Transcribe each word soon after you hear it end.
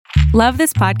Love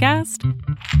this podcast?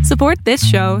 Support this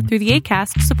show through the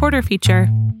Acast supporter feature.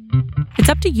 It's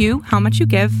up to you how much you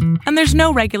give, and there's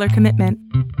no regular commitment.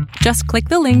 Just click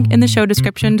the link in the show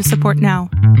description to support now.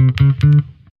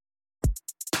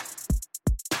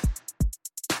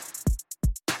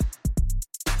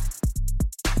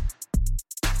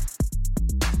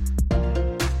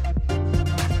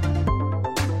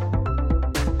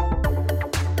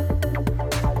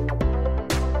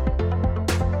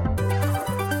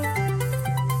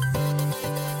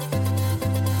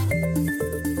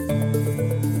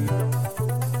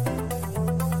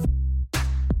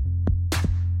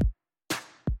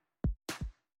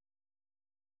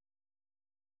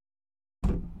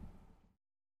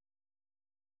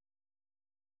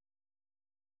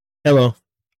 Hello.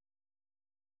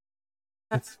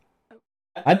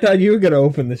 I thought you were going to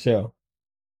open the show.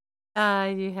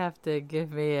 You have to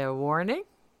give me a warning.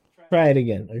 Try it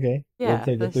again, okay? Yeah.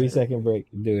 We'll take a 3-second break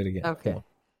and do it again. Okay.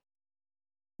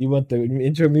 You want the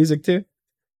intro music too?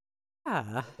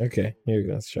 Ah. Okay, here we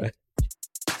go. Let's try.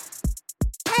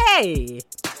 Hey!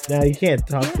 Now you can't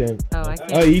talk to him. Oh, I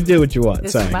can't. Oh, you do what you want.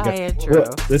 This Sorry. is my Go. intro.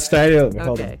 Well, let's start it over.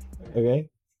 Hold Okay. on. Okay?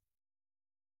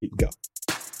 Go.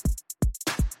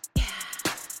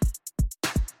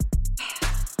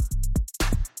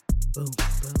 Boom,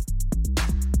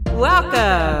 boom.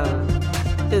 Welcome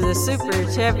to the Super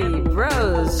Chevy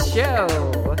Bros Show,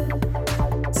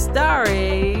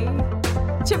 starring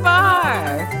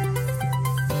Chavar.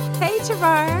 Hey,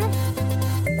 Chavar.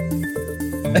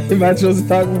 Am I supposed to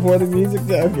talk before the music?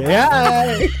 Okay.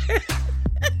 Hi.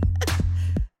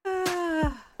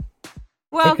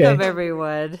 Welcome, Okay.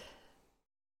 everyone.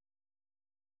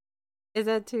 Is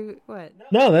that too what?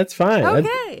 No, that's fine.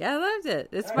 Okay, I loved it.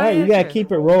 It's All my right, you gotta intro.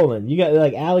 keep it rolling. You got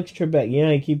like Alex Trebek. You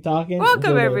know, you keep talking. Welcome,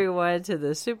 until the- everyone, to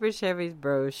the Super Chevy's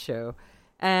Bros Show.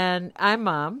 And I'm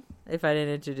Mom, if I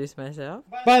didn't introduce myself.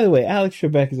 By the way, Alex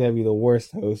Trebek is gonna be the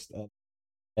worst host of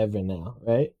ever now,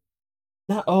 right?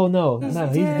 Not. Oh no, He's no,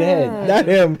 he's dead. dead. Not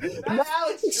him. Not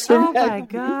Alex Trebek. Oh, my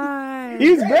God.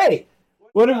 He's great.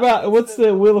 What's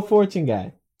the Wheel of Fortune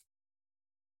guy?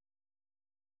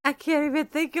 I can't even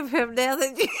think of him now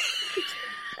that you...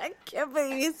 I can't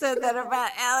believe you said that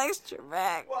about Alex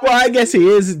Trebek. Well, I guess he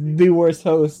is the worst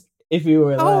host if he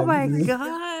were alive. Oh, my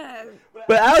God.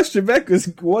 But Alex Trebek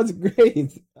was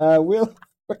great. Will.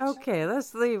 Okay,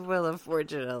 let's leave Wheel of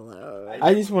Fortune alone.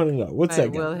 I just want to know what's I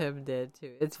that guy? will him dead,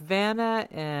 too. It's Vanna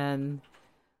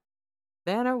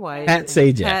White. Pat and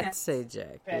Sajak. Pat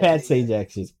Sajak. Pat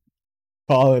Sajak's just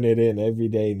calling it in every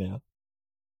day now.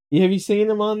 Have you seen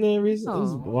him on there recently? He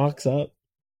just Oh. walks up.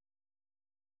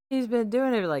 He's been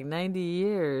doing it for like 90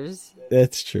 years.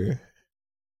 That's true.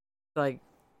 Like,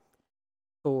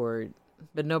 bored.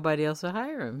 But nobody else will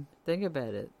hire him. Think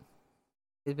about it.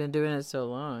 He's been doing it so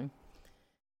long.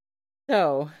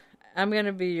 So, I'm going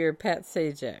to be your Pat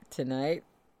Sajak tonight.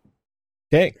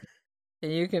 Okay.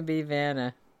 And you can be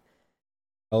Vanna.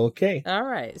 Okay. All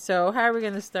right. So, how are we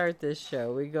going to start this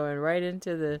show? We going right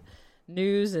into the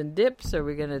news and dips, or are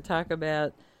we going to talk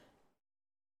about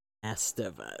Last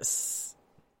of Us?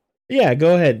 Yeah,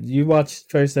 go ahead. You watched the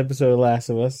first episode of Last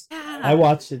of Us. I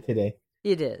watched it today.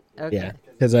 You did. Okay. Yeah,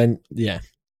 because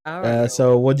All right.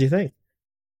 So, what'd you think?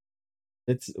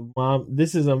 It's mom.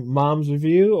 This is a mom's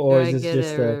review, or Do I is get this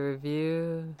just a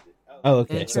review? Oh,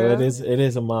 okay. So intro? it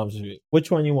is a mom's review.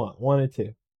 Which one you want? 1 or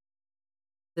 2?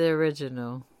 The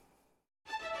original.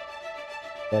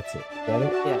 That's it. Got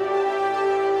it. Yeah.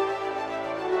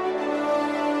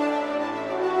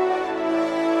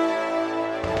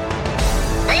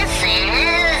 This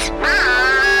is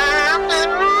Mom's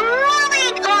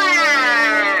Movie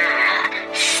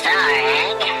Corner,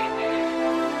 starring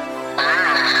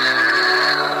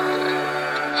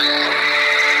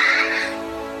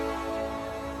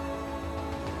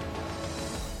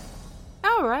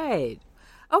All right.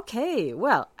 Okay.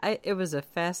 Well, it was a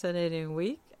fascinating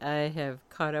week. I have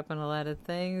caught up on a lot of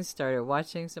things, started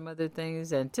watching some other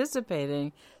things,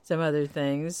 anticipating some other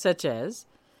things, such as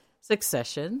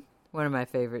Succession, one of my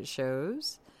favorite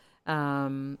shows.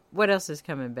 What else is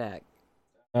coming back?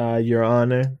 Your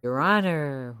Honor, Your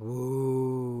Honor.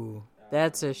 Ooh,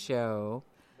 that's a show.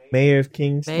 Mayor of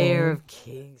Kingstown. Mayor of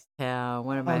Kingstown,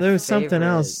 one of my there was something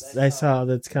else favorites. I saw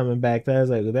that's coming back. That I was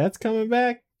like, that's coming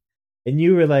back, and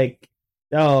you were like,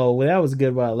 oh, well, that was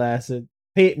good while it lasted.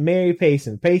 Mary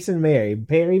Payson, Mary,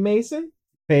 Perry Mason,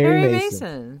 Perry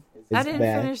Mason. I It's didn't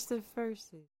back. finish the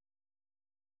first season.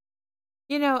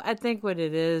 You know, I think what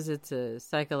it is, it's a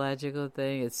psychological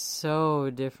thing. It's so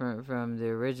different from the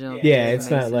original. Yeah, Perry it's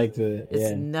not Mason. like the It's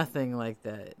yeah. nothing like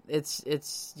that.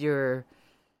 It's your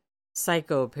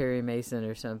Psycho Perry Mason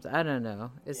or something. I don't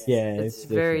know. It's it's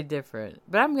very different.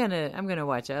 But I'm gonna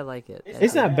watch it. I like it.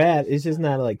 It's not bad. It's just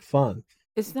not like fun.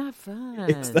 It's not fun.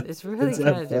 It's really it's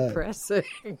kind not of fun.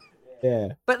 depressing. Yeah.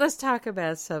 But let's talk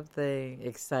about something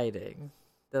exciting.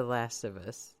 The Last of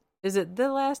Us. Is it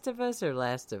The Last of Us or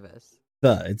Last of Us?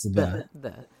 It's the.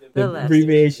 The The Last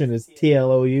abbreviation is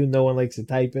TLOU. No one likes to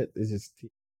type it. It's just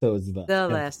so it's the. The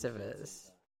Last of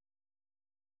Us.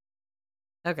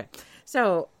 Okay.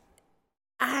 So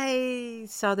I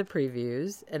saw the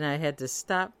previews and I had to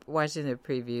stop watching the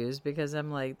previews because I'm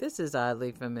like, this is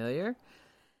oddly familiar.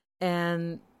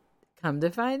 And come to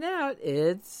find out,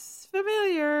 it's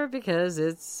familiar because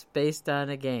it's based on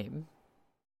a game.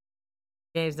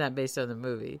 The game's not based on the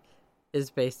movie. It's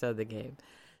based on the game.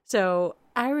 So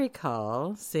I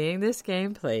recall seeing this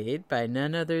game played by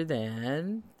none other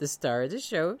than the star of the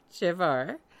show,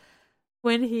 Shivar,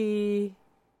 when he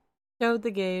showed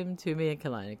the game to me and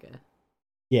Kalanika.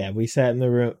 Yeah, we sat in the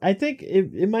room. I think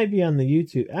it might be on the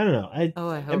YouTube. I don't know. I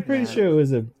hope I'm pretty not. sure it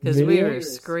was a Because video. we were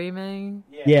screaming.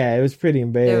 Yeah, it was pretty It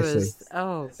embarrassing. was,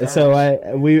 And gosh. so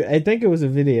I think it was a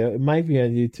video. It might be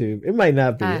on YouTube. It might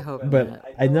not be. I hope but not.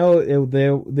 I know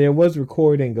there was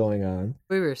recording going on.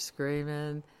 We were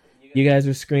screaming. You guys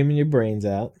were screaming your brains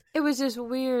out. It was just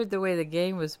weird the way the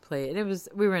game was played. And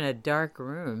we were in a dark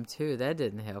room too. That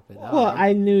didn't help at all. Well,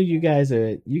 I knew you guys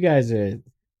are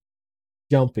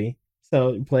jumpy.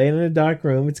 So playing in a dark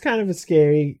room, it's kind of a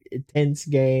scary, intense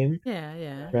game,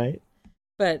 Yeah. right?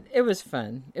 But it was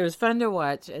fun. It was fun to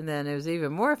watch, and then it was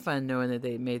even more fun knowing that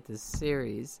they made this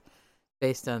series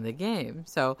based on the game.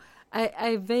 So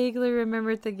I vaguely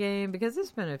remembered the game because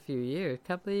it's been a few years, a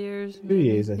couple of years. 2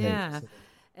 years, I think. Yeah.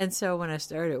 And so when I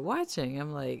started watching,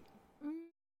 I'm like,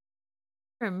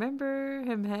 remember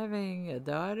him having a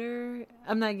daughter?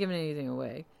 I'm not giving anything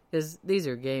away because these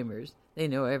are gamers. They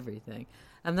know everything.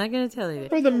 I'm not going to tell you.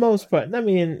 For the most part. I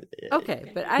mean... Okay,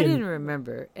 but I didn't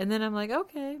remember. And then I'm like,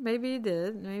 okay, maybe he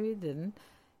did, maybe he didn't.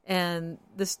 And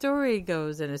the story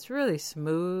goes, and it's really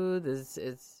smooth.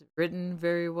 It's written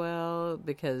very well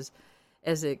because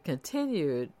as it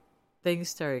continued, things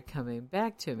started coming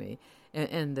back to me.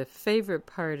 And the favorite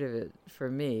part of it for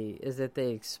me is that they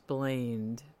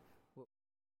explained.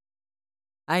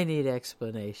 I need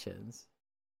explanations.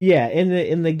 Yeah,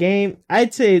 in the game,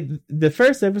 I'd say the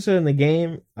first episode in the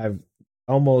game,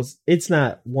 it's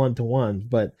not 1-to-1,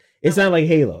 but it's not like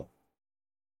Halo,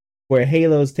 where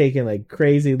Halo's taking like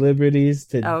crazy liberties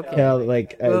to tell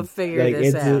like we'll figure like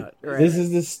this out. Right. This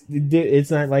is this. It's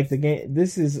not like the game.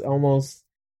 This is almost,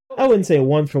 I wouldn't say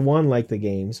 1-for-1 like the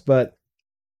games, but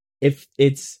if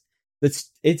it's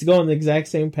going the exact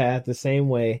same path, the same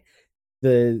way.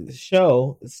 The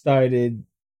show started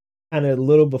kind of a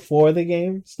little before the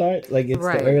game start, like it's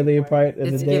the earlier part of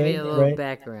it's the game. It's giving a little right?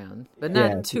 background, but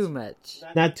not too much.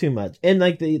 Not too much, and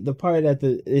like the part at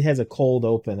it has a cold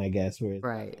open, I guess,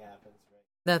 where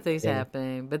nothing's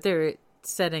happening, but they're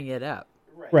setting it up.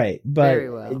 Right, but very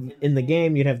well. In the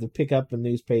game, you'd have to pick up a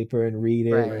newspaper and read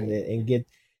it and get,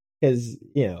 because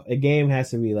a game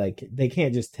has to be like, they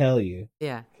can't just tell you.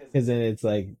 Yeah, because then it's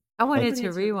like I wanted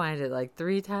to rewind it like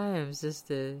 3 times just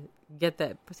to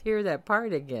hear that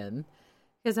part again,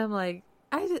 because I'm like,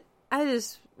 I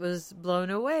just was blown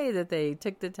away that they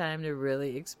took the time to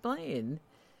really explain.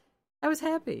 I was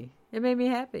happy. It made me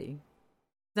happy.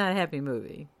 It's not a happy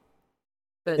movie,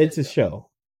 but it's a show.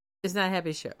 It's not a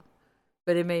happy show,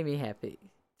 but it made me happy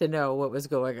to know what was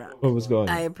going on. What was going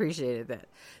on? I appreciated that.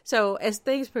 So as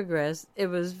things progressed, it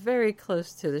was very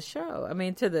close to the show. I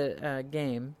mean, to the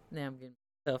game. Now I'm getting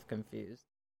myself confused.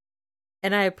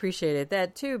 And I appreciated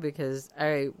that too, because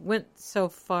I went so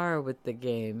far with the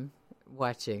game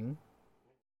watching.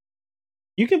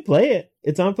 You can play it.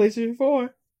 It's on PlayStation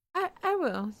 4. I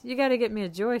will. You got to get me a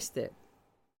joystick.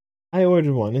 I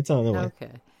ordered one. It's on the way.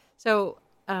 Okay. So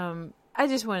I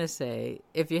just want to say,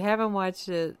 if you haven't watched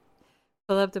it,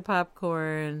 fill up the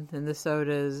popcorn and the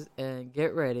sodas and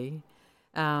get ready.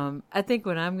 I think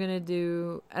what I'm going to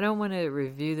do, I don't want to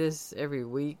review this every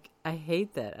week. I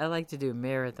hate that. I like to do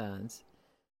marathons.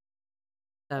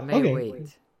 I may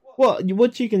wait. Well,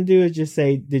 what you can do is just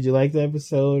say, "Did you like the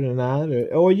episode or not?"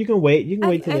 Or you can wait. You can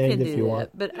wait till the end if you want.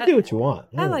 But do what you want.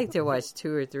 I like to watch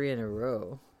 2 or 3 in a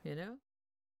row.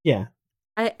 Yeah.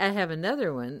 I have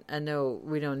another one. I know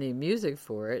we don't need music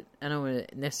for it. I don't want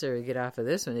to necessarily get off of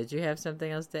this one. Did you have something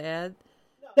else to add?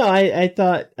 No, I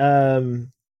thought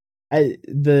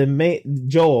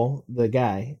Joel, the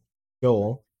guy,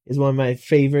 Joel, is one of my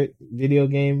favorite video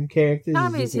game characters.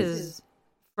 Tommy's his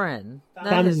friend.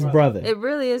 Tommy's his brother. It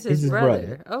really is his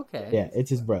brother. Okay. Yeah, it's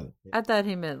his brother. Yeah. I thought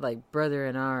he meant like brother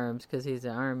in arms because he's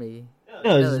an army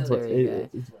No, military guy.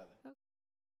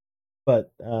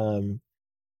 but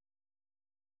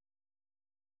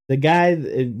the guy,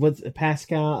 what's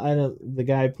Pascal? The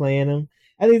guy playing him.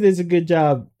 I think there's a good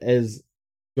job as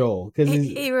Joel because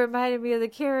he reminded me of the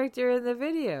character in the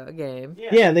video game.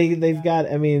 Yeah, they've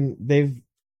got. I mean, They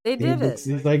did it.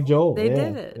 He's like Joel. They yeah,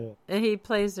 did it, yeah. and he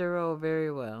plays the role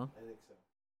very well. I think so.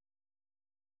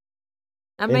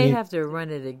 I may have to run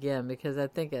it again because I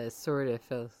think I sort of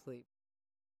fell asleep.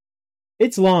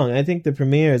 It's long. I think the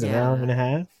premiere is an hour and a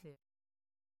half.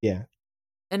 Yeah.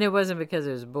 And it wasn't because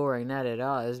it was boring, not at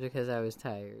all. It was because I was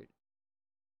tired.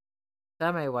 So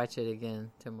I may watch it again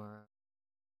tomorrow.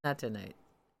 Not tonight.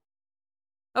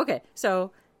 Okay,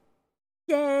 so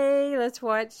yay, let's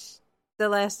watch The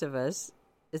Last of Us.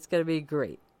 It's going to be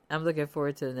great. I'm looking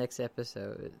forward to the next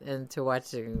episode and to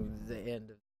watching the end of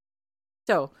it.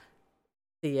 So,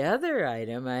 the other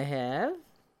item I have,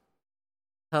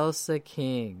 Tulsa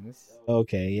Kings.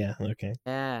 Okay, yeah, okay.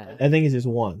 Yeah. I think it's just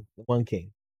one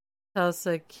king.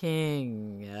 Tulsa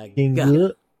King. King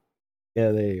Good.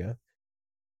 Yeah, there you go.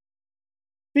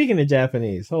 Speaking of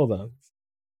Japanese, hold on.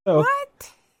 So,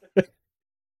 What?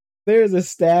 There's a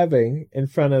stabbing in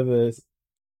front of the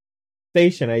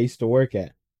station I used to work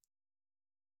at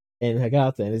in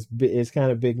Hagata, and it's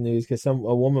kind of big news because a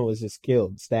woman was just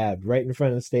stabbed right in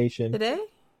front of the station Today?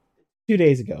 2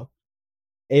 days ago.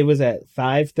 It was at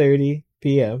 5:30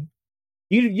 p.m.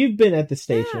 You've been at the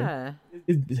station. Yeah.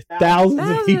 Thousands Thousands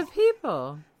of people. of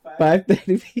people.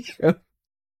 5:30 p.m.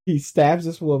 He stabs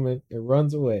this woman and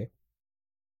runs away.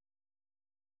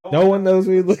 No one knows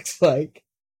what he looks like.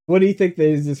 What do you think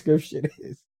his description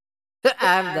is?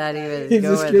 I'm not even His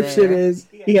going description there. is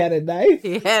he had a knife.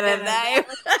 He had a knife.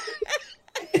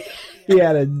 He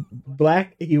had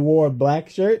he wore a black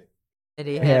shirt And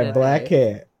he and had had a black knife.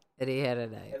 hair. And he had a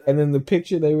knife. And then the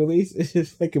picture they released is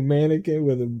just like a mannequin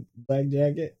with a black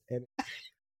jacket. And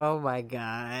Oh my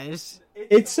gosh.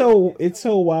 it's so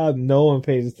wild. No one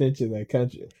pays attention to that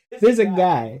country. There's a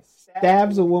guy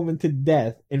stabs a woman to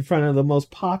death in front of the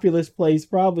most populous place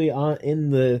probably in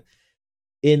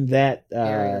that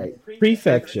Area.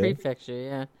 prefecture, Prefecture,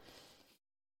 yeah.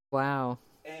 Wow.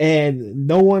 and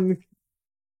no one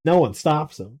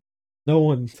stops him. No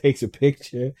one takes a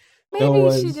picture. Maybe No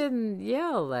she one's- didn't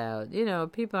yell loud. You know,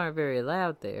 people aren't very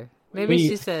loud there. Maybe Maybe-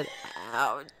 she said,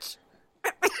 ouch.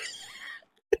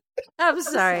 I'm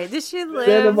sorry. Did she live?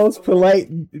 They're the most polite.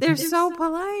 They're so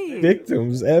polite.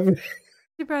 victims ever.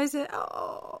 She probably said,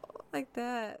 oh, like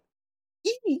that.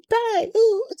 Die,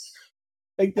 ooh.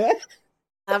 Like that.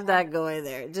 I'm not going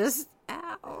there. Just,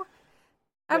 ow.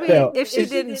 I mean, No. if she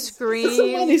didn't scream,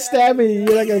 Somebody stabbing you,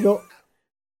 you're not gonna go.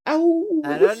 Ow!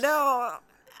 I don't know.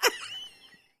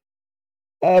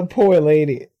 Poor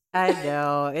lady. I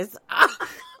know. It's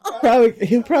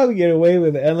He'll probably get away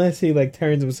with it unless he like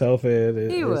turns himself in.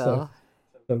 He will.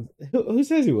 Who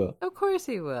says he will? Of course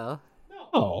he will.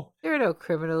 Oh, There are no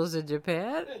criminals in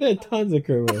Japan. there are tons of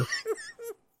criminals.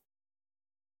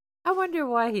 I wonder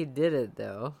why he did it,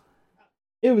 though.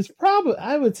 It was probably,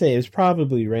 I would say, it's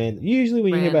probably random. Usually,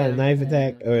 when you hear about a Random, knife yeah.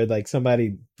 attack or like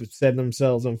somebody setting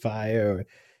themselves on fire or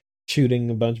shooting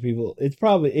a bunch of people,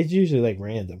 it's usually like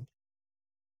random.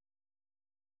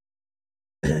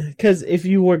 Because if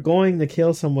you were going to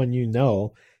kill someone you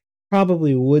know,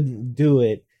 probably wouldn't do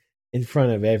it in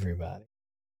front of everybody.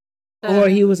 Or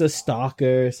he was a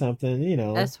stalker or something, you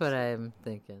know. That's what I'm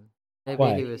thinking. Maybe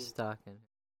Why? he was stalking.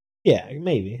 Yeah,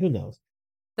 maybe. Who knows?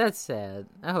 That's sad.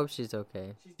 I hope she's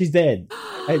okay. She's dead.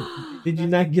 Did you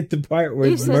not get the part where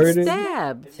You it's said murdered?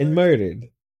 stabbed. And murdered.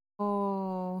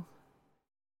 Oh.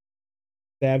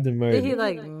 Stabbed and murdered. Did he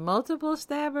like multiple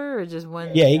stab her or just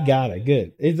one? Yeah, he got it.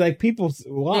 Good. It's like people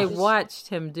They watch. watched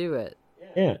him do it.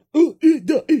 Yeah.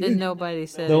 And nobody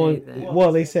said No one. anything.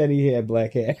 Well, they said he had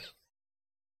black hair.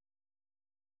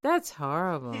 That's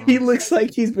horrible. He looks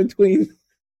like he's between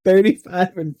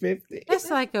 35 and 50.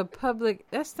 That's like a public.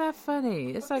 That's not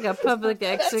funny. It's like a public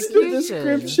That's the execution.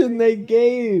 description they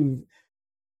gave.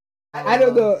 I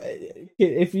don't know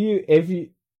if you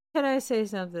Can I say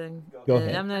something? Go And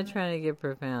ahead. I'm not trying to get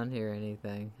profound here or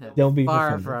anything. Don't be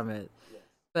far profound. from it.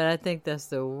 But I think that's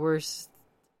the worst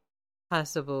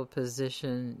possible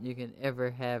position you can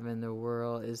ever have in the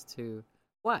world is to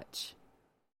watch.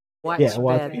 Watch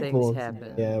bad things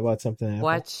happen. Yeah, watch something happen.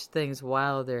 Watch things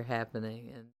while they're happening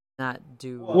and not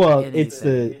do Well,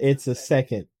 anything. it's a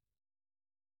second.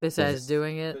 Besides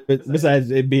doing it. But besides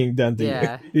it being done to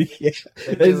Yeah. you, yeah,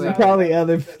 But that's do it. probably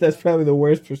That's probably the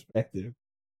worst perspective.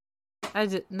 I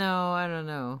don't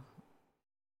know.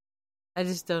 I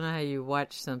just don't know how you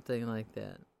watch something like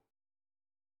that.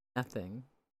 Nothing.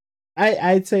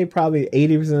 I'd say probably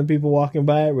 80% of people walking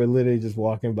by were literally just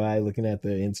walking by, looking at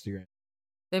their Instagram.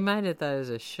 They might have thought it was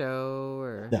a show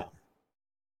or... No.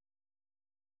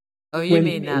 Oh, you When-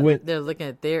 mean not? when- They're looking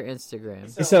at their Instagram.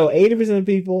 So 80% of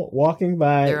people walking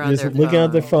by, They're on just their looking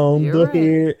at their phone, You're look right.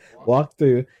 here, walk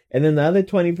through. And then the other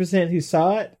 20% who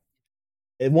saw it,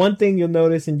 and one thing you'll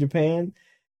notice in Japan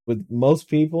with most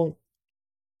people,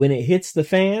 when it hits the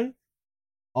fan,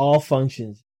 all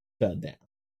functions shut down.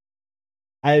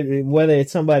 Whether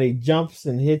it's somebody jumps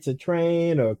and hits a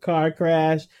train or a car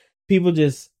crash, people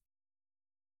just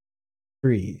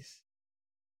freeze.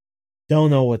 Don't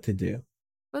know what to do.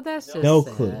 Well, that's just No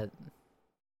sad. clue.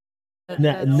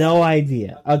 That's- No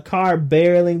idea. A car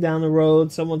barreling down the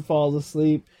road, someone falls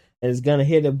asleep and is gonna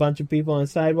hit a bunch of people on the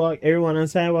sidewalk. Everyone on the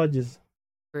sidewalk just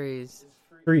freeze.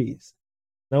 freeze.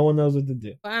 No one knows what to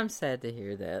do. Well, I'm sad to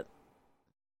hear that.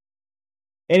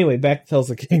 Anyway, back to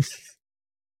Tulsa King.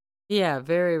 Yeah,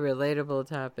 very relatable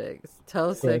topics.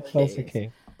 Tulsa King. Tulsa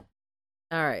King.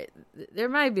 All right. There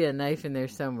might be a knife in there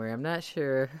somewhere. I'm not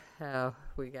sure how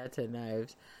we got to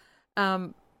knives.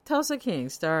 Tulsa King,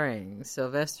 starring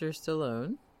Sylvester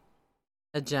Stallone,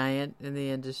 a giant in the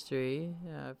industry,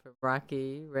 from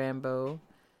Rocky, Rambo,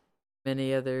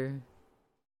 many other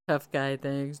tough guy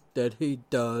things that he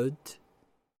did.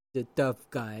 The tough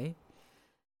guy.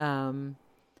 Once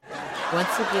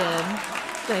again,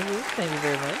 thank you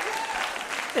very much.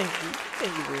 Thank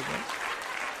you very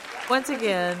much. Once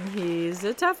again, he's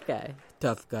a tough guy.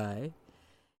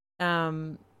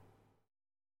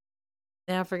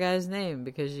 Now I forgot his name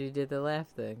because you did the laugh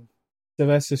thing.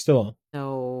 Sylvester Stallone.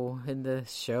 No, in the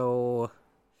show.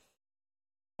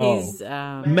 Oh. He's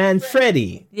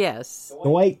Manfredi. yes.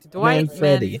 Dwight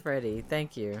Manfredi. Manfredi.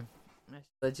 Thank you. I should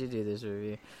let you do this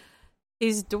review.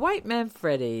 He's Dwight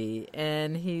Manfredi,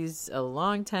 and he's a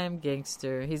longtime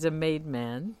gangster. He's a made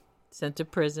man sent to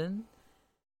prison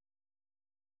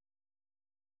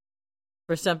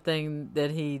for something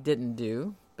that he didn't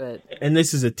do. But And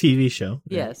this is a TV show.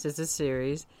 yes, it's a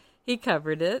series. He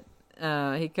covered it.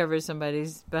 He covered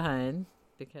somebody's behind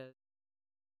because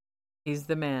he's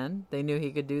the man. They knew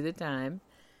he could do the time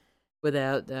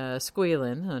without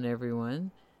squealing on everyone.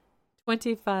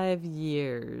 25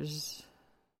 years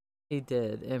he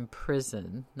did in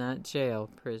prison, not jail,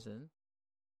 prison.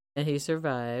 And he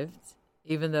survived,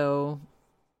 even though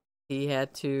he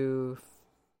had to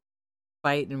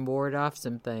fight and ward off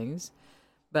some things.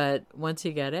 But once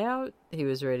he got out, he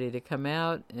was ready to come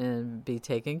out and be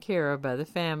taken care of by the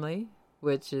family,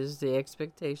 which is the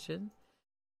expectation.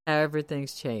 However,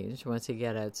 things changed once he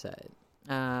got outside.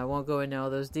 I won't go into all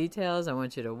those details. I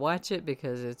want you to watch it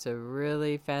because it's a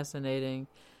really fascinating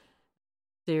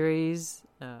series.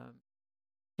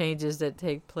 Changes that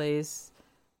take place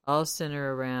all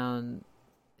center around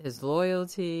his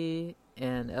loyalty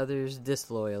and others'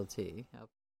 disloyalty.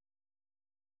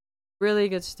 Really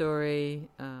good story.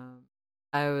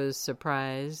 I was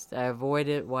surprised. I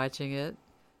avoided watching it.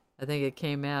 I think it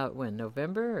came out when,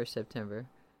 November or September?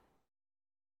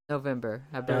 November,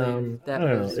 I believe. I don't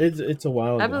know. It's a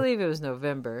while ago. I believe it was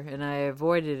November, and I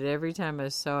avoided it every time I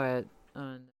saw it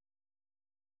on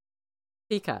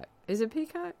Peacock. Is it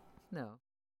Peacock? No.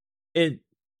 It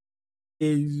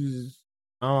is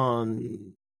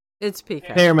on It's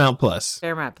Peacock. Paramount Plus.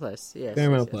 Paramount Plus, yes.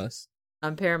 Paramount yes, yes. Plus.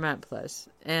 On Paramount Plus.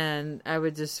 And I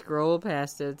would just scroll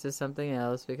past it to something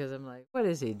else because I'm like, what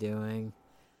is he doing?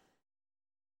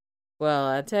 Well,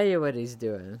 I'll tell you what he's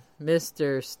doing.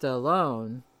 Mr.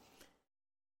 Stallone.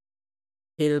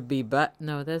 He'll be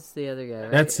no, that's the other guy,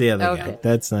 right? That's the other Okay. guy.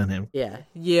 That's not him.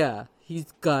 Yeah,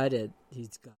 he's got it.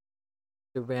 He's got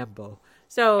the Rambo.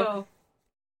 So,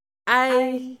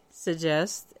 I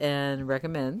suggest and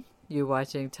recommend you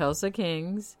watching Tulsa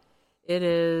Kings. It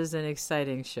is an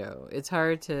exciting show. It's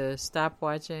hard to stop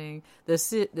watching.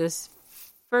 This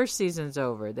first season's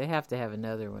over. They have to have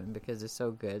another one because it's so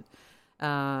good.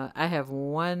 I have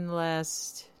one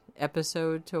last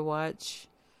episode to watch,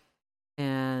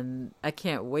 and I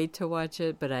can't wait to watch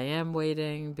it, but I am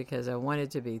waiting because I want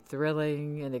it to be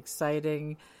thrilling and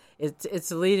exciting. It's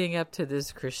leading up to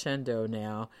this crescendo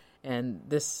now, and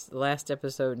this last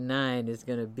episode 9 is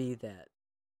going to be that.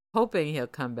 Hoping he'll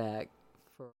come back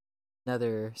for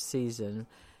another season,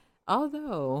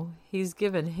 although he's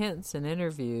given hints in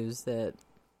interviews that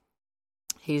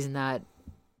he's not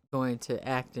going to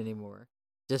act anymore,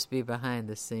 just be behind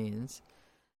the scenes.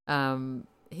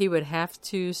 He would have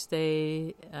to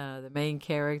stay the main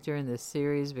character in this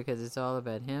series because it's all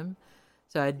about him.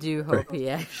 So I do hope he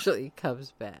actually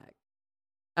comes back.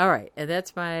 All right, and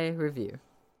that's my review.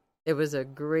 It was a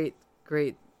great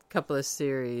couple of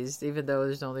series, even though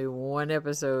there's only one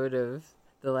episode of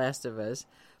The Last of Us.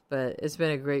 But it's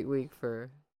been a great week for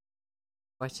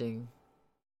watching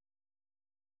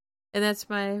And that's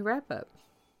my wrap up.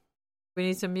 We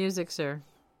need some music, sir.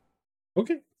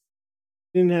 Okay.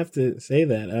 You didn't have to say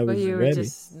that. I was Well, you were ready.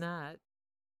 just not.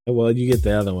 Well, you get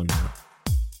the other one now.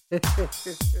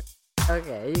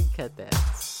 Okay, you can cut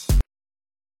that.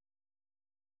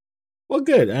 Well,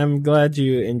 good. I'm glad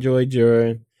you enjoyed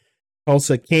your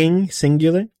Tulsa King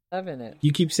singular. Loving it.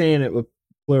 You keep saying it with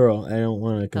plural. I don't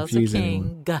want to Tulsa confuse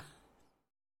anyone. King.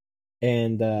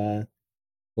 And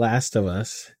Last of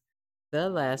Us. The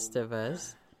Last of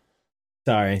Us.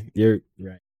 Sorry, you're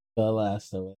right. The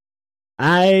Last of Us.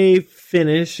 I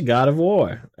finished God of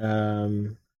War.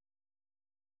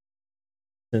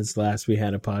 Since last we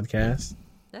had a podcast.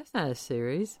 That's not a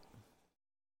series.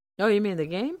 Oh, you mean the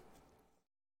game?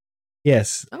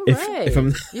 Yes. Oh, if, right. if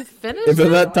I'm You finished if I'm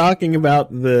it? not talking about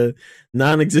the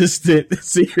non-existent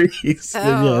series,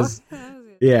 then yes.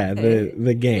 Yeah, the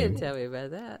You game. didn't tell me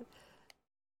about that.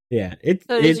 Yeah.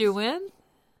 So did you win?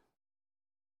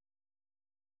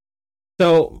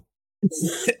 So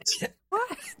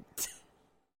What?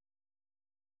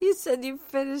 You said you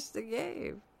finished the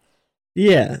game.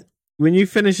 yeah, when you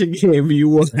finish a game, you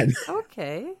won.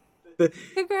 Okay.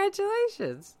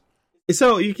 Congratulations.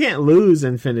 So you can't lose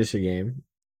and finish a game.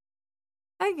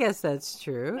 I guess that's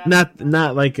true.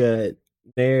 Not like a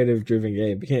narrative-driven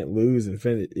game. You can't lose and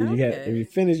finish. Okay. If you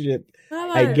finish it, How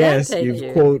long I did guess that take you've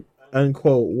you? quote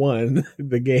unquote won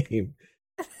the game.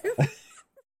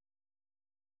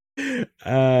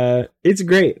 It's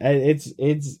great. It's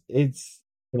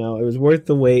it was worth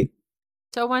the wait.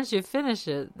 So once you finish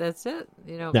it, that's it.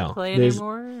 You don't No, play there's-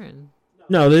 anymore. And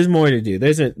No, there's more to do.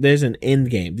 There's an end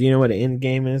game. Do you know what an end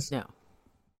game is? no.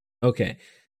 Okay.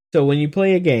 So when you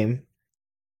play a game,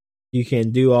 you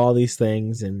can do all these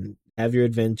things and have your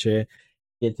adventure,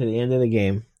 get to the end of the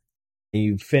game, and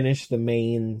you finish the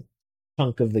main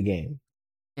chunk of the game.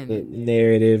 The And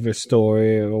narrative or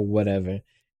story or whatever.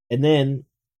 And then,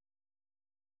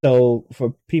 so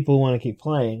for people who want to keep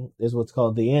playing, there's what's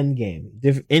called the end game.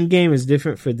 End game is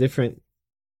different for different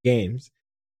games,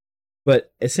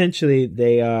 but essentially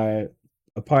they are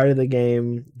a part of the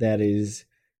game that is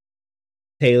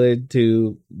tailored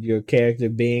to your character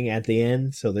being at the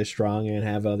end, so they're stronger and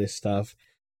have all this stuff.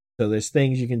 So there's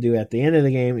things you can do at the end of the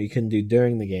game you couldn't do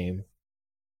during the game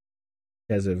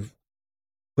because of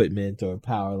equipment or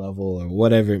power level or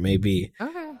whatever it may be.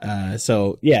 okay.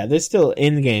 So yeah, there's still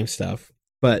in-game stuff,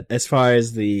 but as far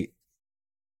as the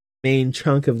main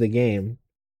chunk of the game,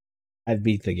 I've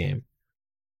beat the game.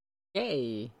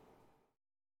 Yay.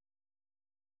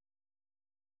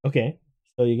 Okay,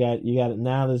 so you got it.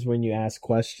 Now this is when you ask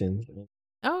questions,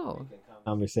 Oh.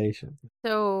 conversation.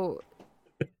 So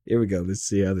Here we go. Let's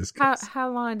see how this goes. how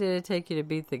long did it take you to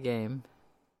beat the game?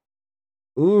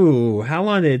 Ooh, how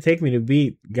long did it take me to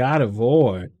beat God of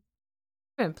War? You've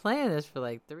been playing this for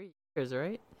like 3 years,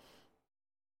 right?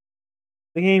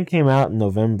 The game came out in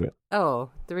November. Oh,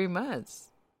 3 months.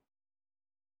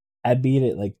 I beat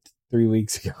it like 3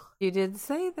 weeks ago. You did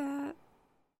say that.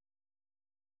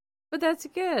 But that's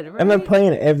good, right? I'm not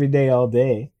playing it every day, all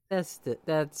day. That's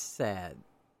sad.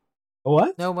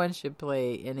 What? No one should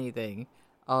play anything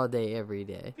all day, every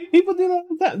day. People do that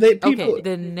all the time. Okay,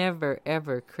 then never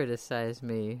ever criticize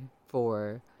me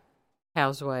for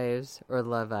Housewives or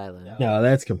Love Island. No,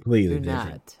 that's completely Do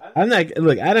different. not. I'm not.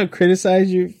 Look, I don't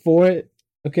criticize you for it.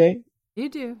 Okay? You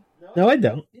do. No, I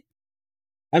don't.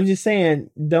 I'm just saying,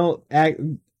 don't act.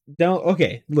 Don't.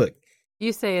 Okay, look.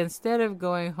 You say instead of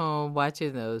going home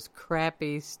watching those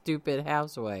crappy, stupid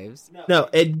Housewives, No,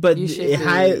 but you should be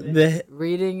the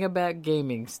reading about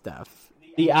gaming stuff.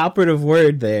 the operative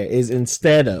word there is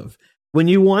instead of. When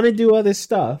you want to do other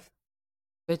stuff,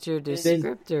 But your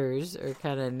descriptors are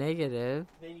kind of negative.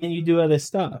 then you do other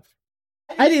stuff.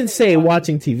 I didn't say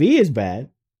watching TV is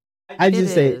bad. I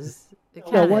just say It no.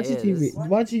 kinda Watching is. TV.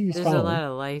 Watching is There's a fine. lot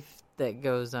of life that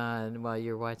goes on while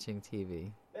you're watching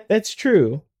TV. That's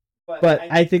true. But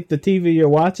I think the TV you're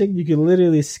watching, you can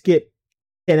literally skip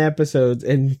 10 episodes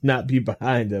and not be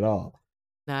behind at all.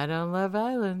 Not on Love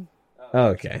Island.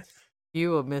 Okay.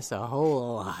 You will miss a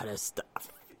whole lot of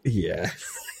stuff. Yeah.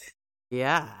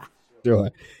 Yeah. Sure.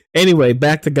 Anyway,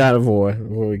 back to God of War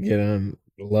before we get on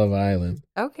Love Island.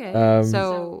 Okay.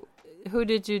 So, who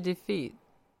did you defeat?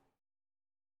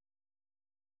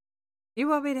 You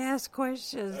want me to ask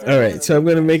questions? All right, so I'm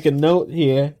going to make a note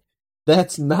here.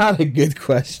 That's not a good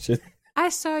question. I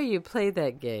saw you play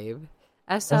that game.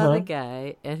 I saw the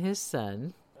guy and his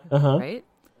son, Uh-huh. right?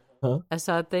 I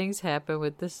saw things happen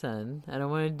with the son. I don't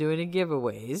want to do any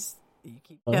giveaways. You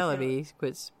keep telling me,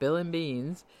 quit spilling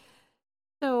beans.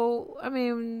 So, I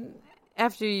mean,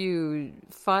 after you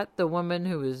fought the woman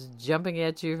who was jumping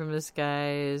at you from the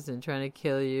skies and trying to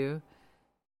kill you,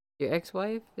 Your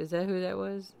ex-wife? Is that who that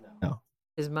was? No.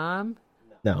 His mom?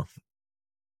 No.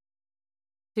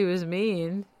 She was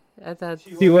mean. I thought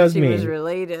She was she mean. was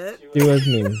related. She was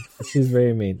mean. She's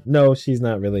very mean. No, she's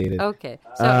not related. Okay.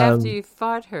 So after you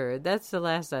fought her, that's the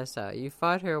last I saw. You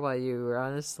fought her while you were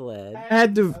on a sled. I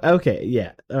had to. Okay,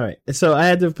 yeah, all right. So I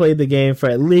had to play the game for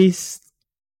at least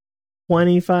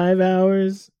 25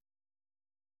 hours,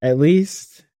 at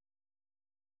least,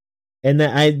 and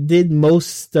then I did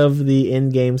most of the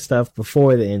in-game stuff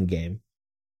before the in-game.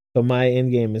 So my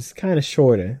in-game is kind of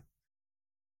shorter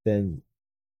than.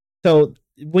 So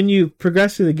when you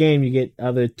progress through the game, you get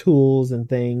other tools and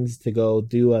things to go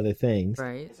do other things.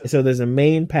 Right. So there's a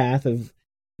main path of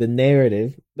the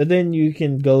narrative, but then you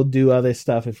can go do other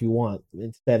stuff if you want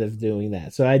instead of doing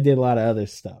that. So I did a lot of other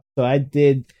stuff. So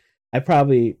I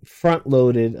probably front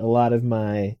loaded a lot of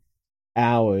my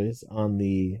hours on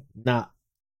the not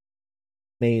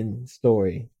main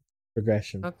story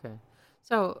progression. Okay.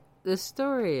 So the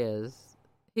story is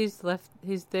he's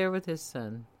there with his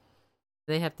son.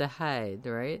 They have to hide,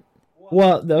 right?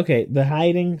 Well, okay, the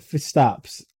hiding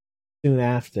stops soon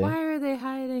after. Why are they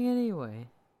hiding anyway?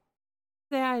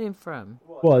 Where are they hiding from?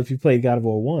 Well, if you played God of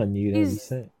War 1, you'd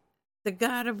understand. The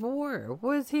God of War.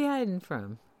 Where is he hiding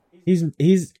from? He's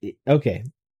okay.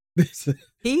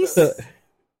 He's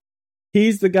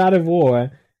He's the God of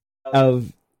War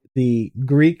of the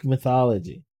Greek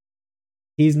mythology.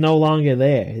 He's no longer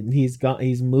there.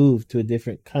 He's moved to a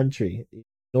different country.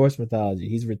 Norse mythology.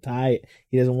 He's retired.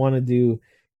 He doesn't want to do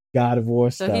God of War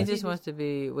stuff. So he just wants to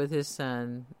be with his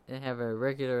son and have a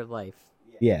regular life.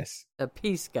 Yes. A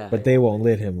peace guy. But they won't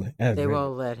let him. They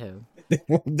won't let him. They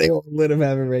won't let him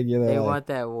have a regular They life. want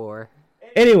that war.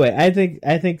 Anyway, I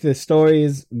think the story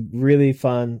is really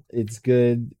fun. It's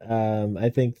good.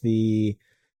 I think it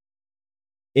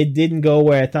didn't go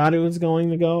where I thought it was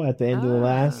going to go at the end of the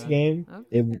last game.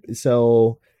 Okay.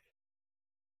 So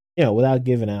without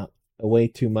giving out away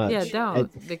too much. Yeah,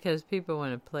 don't because people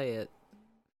want to play it.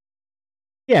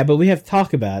 Yeah, but we have to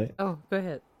talk about it. Oh, go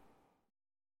ahead.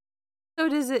 So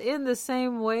does it end the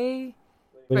same way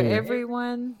What for do you mean?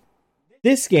 everyone?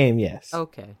 This game, yes.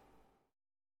 Okay.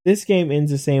 This game ends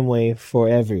the same way for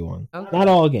everyone. Okay. Not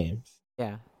all games.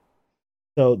 Yeah.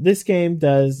 So this game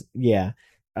does, yeah.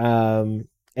 And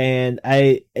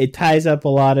it ties up a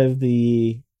lot of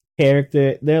the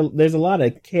character. There's a lot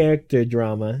of character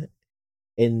drama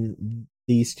in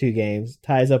these two games.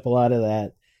 Ties up a lot of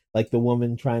that, like the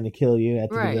woman trying to kill you at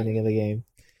the beginning of the game.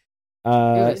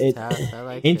 It tough. I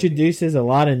like introduces a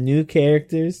lot of new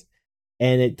characters,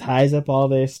 and it ties up all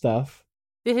their stuff.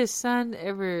 Did his son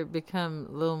ever become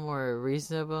a little more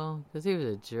reasonable? Because he was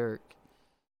a jerk.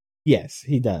 Yes,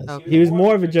 he does. Okay. He was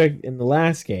more of a jerk in the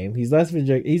last game. He's less of a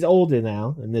jerk. He's older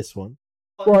now in this one.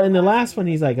 Well, in the last one,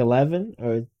 he's like 11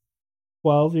 or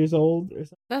 12 years old or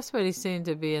something. That's what he seemed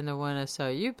to be in the one I saw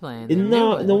you playing.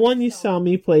 No, the one you saw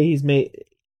me play, he's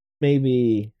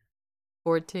maybe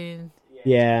 14.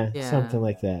 Yeah, Yeah. something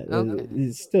like that. Okay.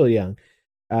 He's still young.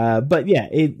 But yeah,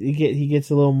 he gets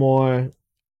a little more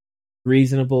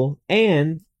reasonable,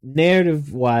 and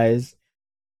narrative wise,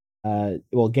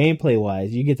 gameplay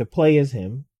wise, you get to play as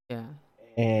him. Yeah.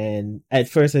 And at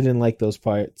first I didn't like those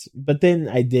parts, but then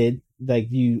I did.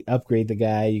 Like, you upgrade the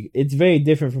guy. It's very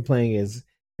different from playing as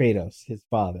Kratos, his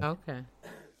father. Okay.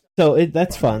 So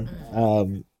that's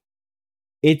fun.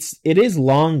 It is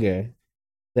longer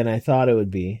than I thought it would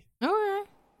be. All right.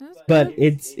 That's But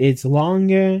good. it's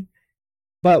longer.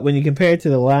 But when you compare it to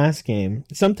the last game,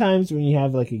 sometimes when you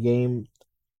have like a game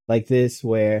like this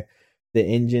where the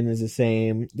engine is the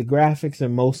same, the graphics are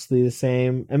mostly the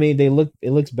same. I mean,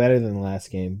 it looks better than the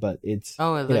last game, but it's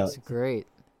Oh, it looks great.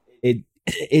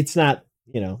 It's not,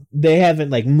 they haven't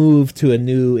like moved to a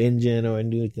new engine or a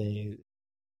new thing.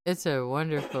 It's a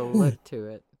wonderful look to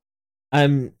it.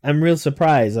 I'm real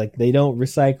surprised. Like, they don't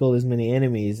recycle as many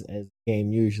enemies as the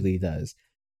game usually does.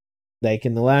 Like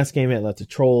in the last game, it had lots of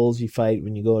trolls you fight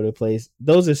when you go to a place.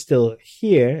 Those are still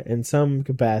here in some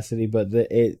capacity, but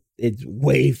it's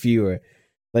way fewer.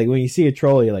 Like when you see a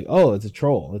troll, you're like, oh, it's a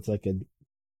troll. It's like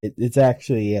it's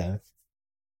actually a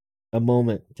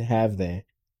moment to have there.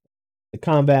 The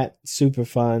combat, super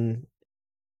fun.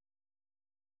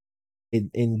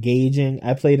 Engaging.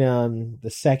 I played it on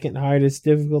the second hardest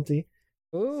difficulty.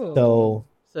 Ooh.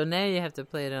 So now you have to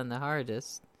play it on the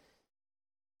hardest.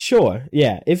 Sure,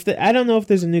 yeah. I don't know if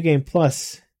there's a new game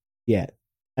plus yet.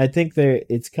 I think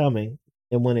it's coming,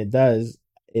 and when it does,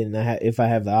 and if I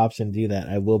have the option to do that,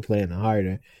 I will play in the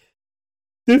harder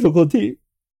difficulty.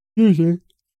 Usually,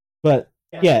 but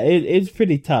yeah, it's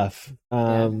pretty tough.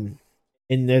 And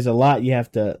there's a lot you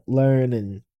have to learn,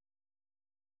 and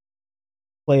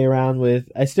play around with.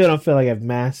 I still don't feel like I've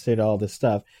mastered all the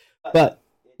stuff, but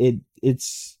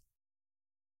it's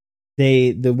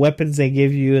the weapons they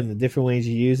give you and the different ways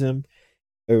you use them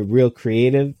are real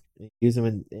creative. You use them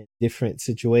in different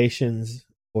situations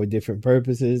for different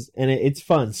purposes, and it's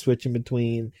fun switching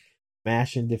between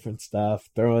mashing different stuff,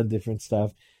 throwing different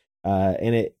stuff,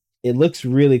 and it looks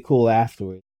really cool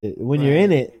afterwards. When you're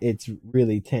in it, it's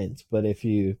really tense, but if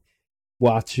you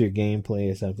watch your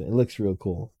gameplay or something, it looks real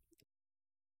cool.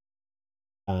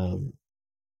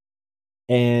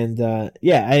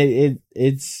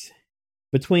 It's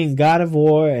between God of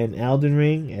War and Elden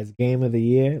Ring as game of the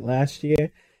year last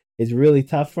year. It's really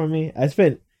tough for me. I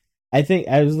think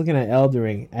I was looking at Elden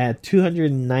Ring. I had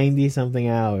 290 something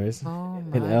hours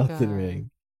in Elden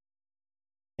Ring.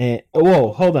 And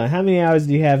whoa, hold on. How many hours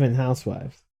do you have in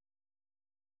Housewives?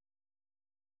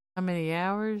 How many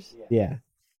hours? Yeah.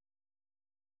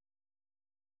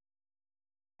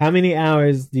 How many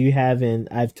hours do you have in?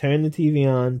 I've turned the TV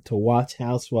on to watch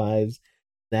Housewives.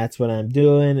 That's what I'm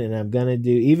doing, and I'm gonna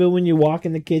do. Even when you walk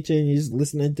in the kitchen, you're just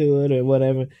listening to it or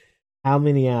whatever. How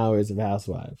many hours of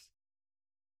Housewives?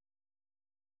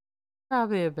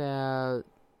 Probably about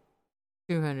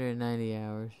 290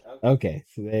 hours. Okay,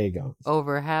 so there you go.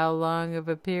 Over how long of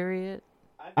a period?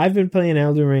 I've been playing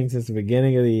Elden Ring since the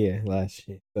beginning of the year last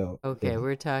year. So Okay, yeah.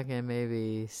 we're talking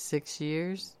maybe 6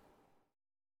 years.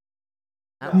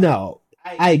 No,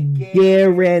 I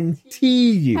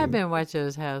guarantee you. I've been watching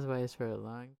those Housewives for a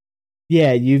long.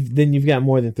 Yeah, you've got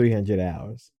more than 300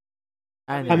 hours.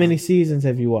 I know. How many seasons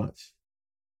have you watched?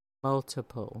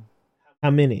 Multiple. How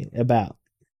many? About?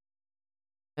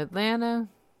 Atlanta.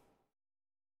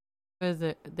 Was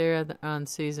it? They're on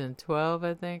season 12,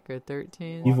 I think, or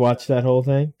 13. You've watched that whole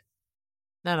thing?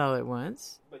 Not all at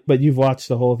once. But you've watched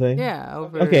the whole thing? Yeah,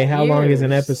 over. Okay, how long is an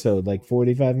years. episode? Like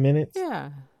 45 minutes? Yeah.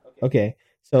 Okay,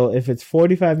 so if it's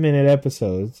 45-minute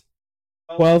episodes,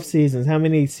 12 seasons, how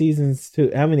many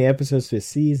episodes to a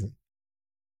season?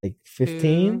 Like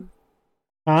 15? 2.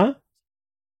 Huh?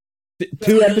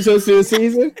 2 episodes to a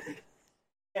season?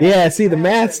 Yeah, see, the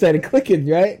math started clicking,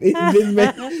 right?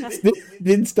 It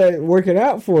didn't start working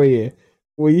out for you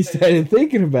when you started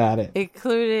thinking about it.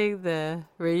 Including the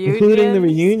reunions. Including the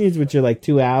reunions, which are like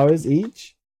 2 hours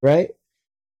each, right?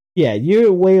 Yeah,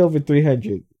 you're way over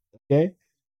 300, okay?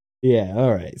 Yeah,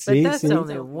 all right. But See, that's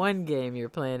only one game you're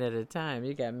playing at a time.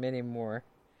 You got many more.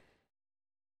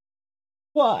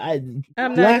 Well, I'm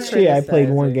not last year I played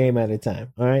one criticizing. game at a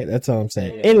time. All right, that's all I'm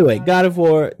saying. Anyway, God of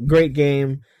War, great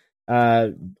game.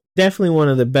 Definitely one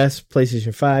of the best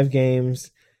PlayStation 5 games.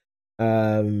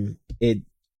 I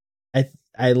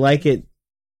like it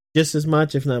just as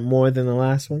much, if not more, than the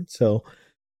last one. So,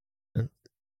 if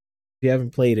you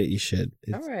haven't played it, you should.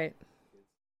 All right.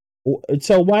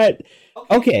 So why?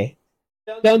 Okay,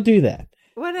 don't do that.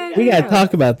 What I We gotta do?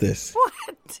 talk about this.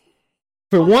 What?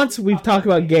 For once, we've talked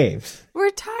about games. We're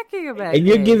talking about And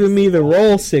you're games. giving me the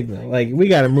roll signal. Like, we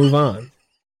got to move on.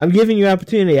 I'm giving you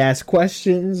opportunity to ask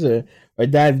questions or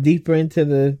dive deeper into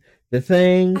the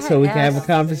thing so we can have a asked-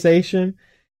 conversation.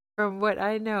 From what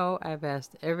I know, I've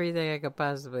asked everything I could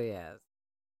possibly ask.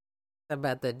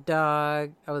 About the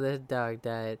dog. Oh, the dog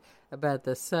died. About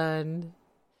the son.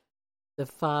 The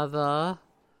father.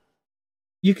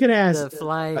 You could ask. The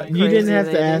flying You didn't crazy have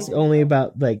to lady. ask only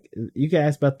about, like, you could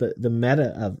ask about the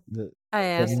meta of the. I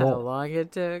asked more. how long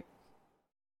it took.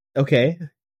 Okay.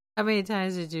 How many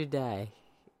times did you die?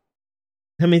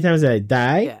 How many times did I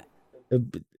die? Yeah.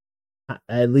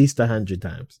 At least 100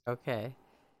 times. Okay.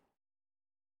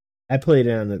 I played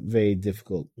it on a very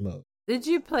difficult mode. Did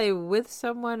you play with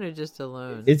someone or just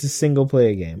alone? It's a single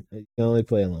player game. You can only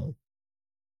play alone.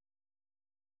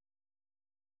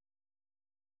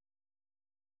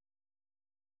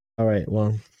 All right,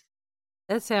 well,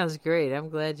 That sounds great. I'm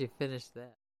glad you finished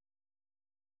that.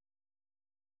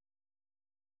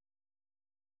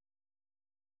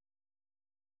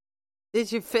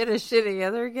 Did you finish any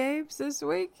other games this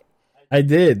week? I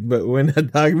did, but we're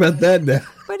not talking about that now.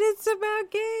 But it's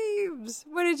about games.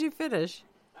 What did you finish?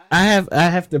 I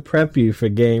have to prep you for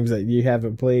games that you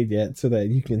haven't played yet, so that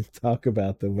you can talk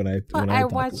about them when I Well, when I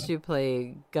talk watched about you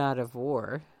play God of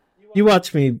War. You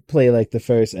watched me play like the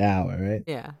first hour, right?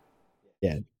 Yeah.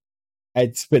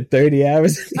 I'd spent 30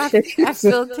 hours. I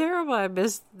feel terrible. I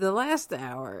missed the last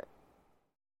hour.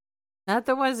 Not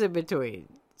the ones in between.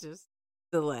 Just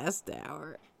the last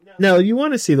hour. No, you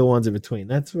want to see the ones in between.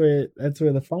 That's where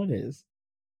the fun is.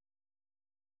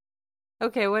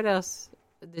 Okay, what else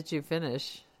did you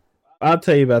finish? I'll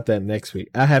tell you about that next week.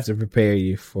 I have to prepare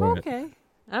you for it. Okay.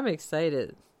 I'm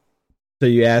excited. So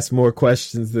you ask more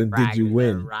questions than did you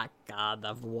win? Ragnarok God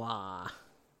of War.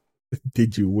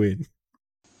 Did you win?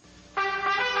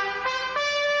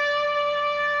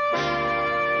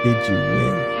 Did you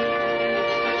win?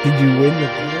 Did you win the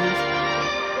prize?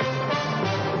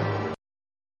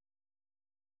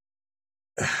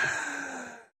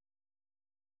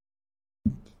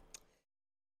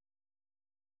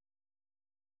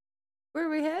 Where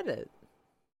are we headed?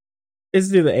 Let's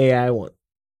do the AI one.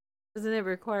 Doesn't it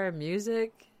require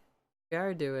music? We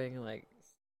are doing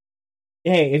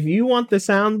Hey, if you want the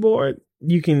soundboard,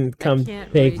 you can come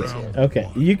can't take reach it. it.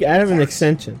 Okay, I have an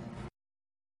extension.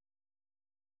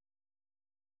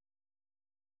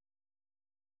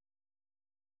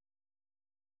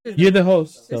 You're the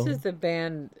host. This So. is the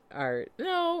band art.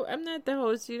 No, I'm not the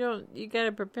host. You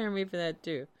gotta prepare me for that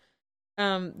too.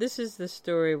 This is the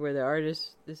story where the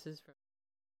artist, this is from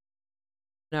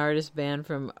an artist banned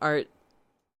from art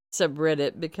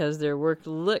subreddit because their work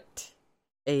looked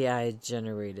AI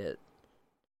generated.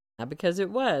 Not because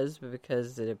it was, but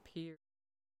because it appeared.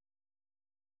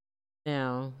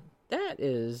 Now, that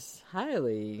is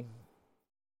highly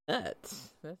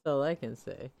nuts. That's all I can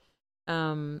say.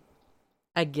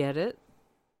 I get it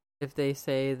if they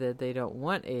say that they don't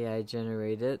want AI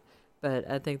generated, but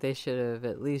I think they should have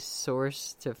at least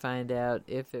sourced to find out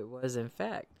if it was in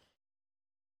fact.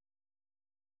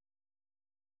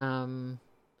 The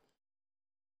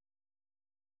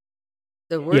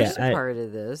worst part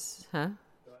of this,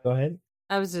 Go ahead.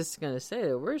 I was just going to say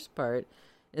the worst part,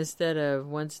 instead of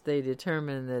once they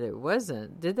determined that it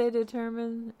wasn't, did they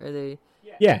determine? Or they?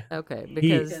 Yeah. Okay,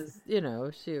 because,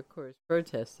 she of course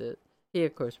protested. He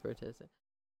of course protested.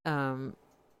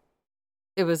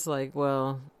 It was like,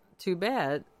 well, too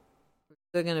bad.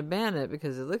 They're going to ban it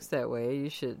because it looks that way. You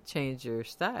should change your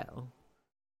style.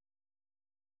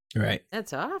 Right.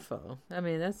 That's awful. I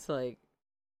mean, that's like,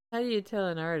 how do you tell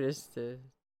an artist to...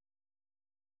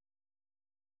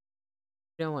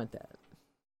 You don't want that.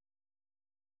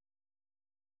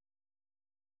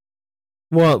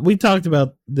 Well, we talked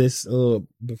about this a little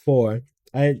before.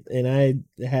 I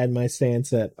had my stance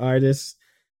that artists,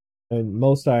 and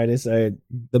most artists, are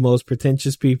the most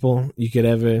pretentious people you could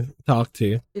ever talk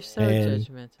to. You're so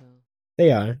judgmental.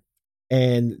 They are.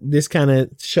 And this kind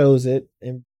of shows it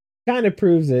and kind of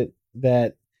proves it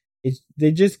that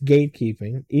they're just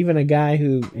gatekeeping. Even a guy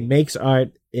who makes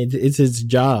art, it's his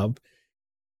job,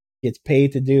 gets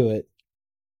paid to do it.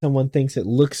 Someone thinks it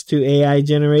looks too AI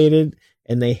generated,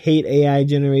 and they hate AI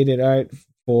generated art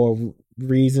for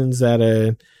reasons that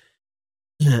are...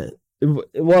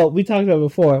 Well, we talked about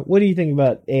before. What do you think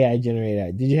about AI generated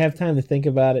art? Did you have time to think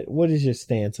about it? What is your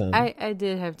stance on it? I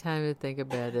did have time to think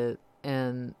about it,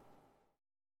 and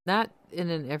not in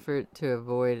an effort to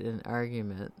avoid an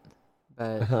argument,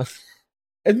 but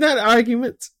It's not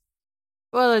arguments.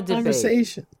 Well, a debate.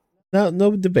 Conversation.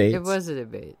 No debate. It was a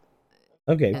debate.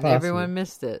 Okay, and possibly. everyone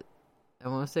missed it. I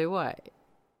won't say why.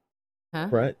 Huh?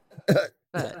 Right.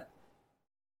 But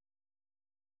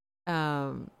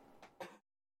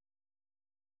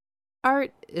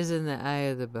art is in the eye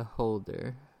of the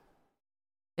beholder.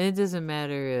 And it doesn't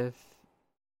matter if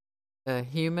a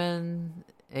human,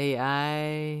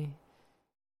 AI,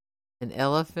 an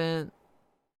elephant,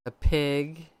 a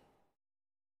pig,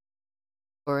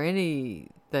 or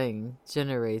anything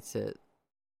generates it.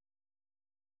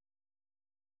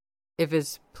 If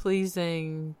it's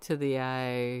pleasing to the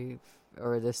eye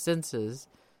or the senses,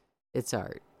 it's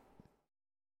art.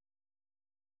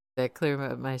 Is that clear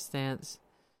about my stance?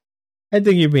 I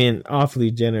think you're being awfully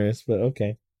generous, but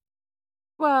okay.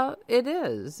 Well, it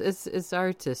is. It's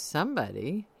art to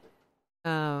somebody.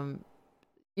 You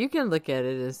can look at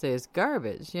it and say it's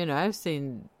garbage. I've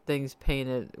seen things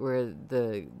painted where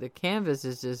the canvas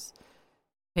is just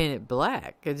painted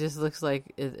black. It just looks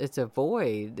like it's a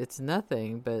void. It's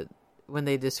nothing. But when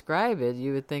they describe it,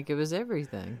 you would think it was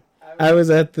everything. I was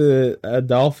at the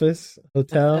Adolphus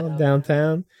Hotel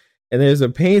downtown, and there's a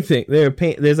painting.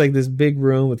 There's like this big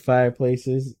room with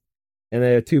fireplaces, and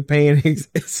there are two paintings.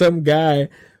 Some guy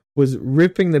was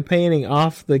ripping the painting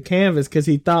off the canvas because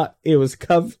he thought it was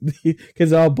covered because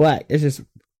it's all black. It's just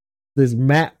this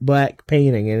matte black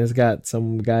painting, and it's got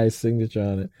some guy's signature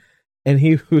on it. And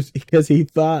because he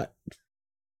thought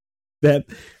that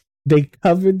they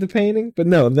covered the painting, but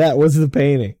no, that was the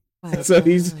painting. So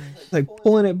he's like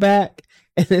pulling it back,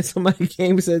 and then somebody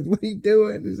came and said, "What are you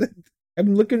doing?" He's like,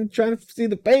 "I'm trying to see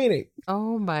the painting."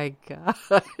 Oh my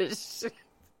gosh!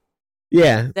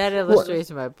 Yeah, that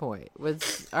illustrates my point.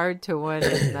 What's art to one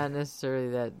is not necessarily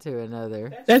that to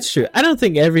another. That's true. I don't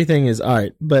think everything is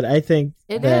art, but I think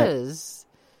it is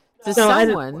to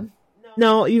someone.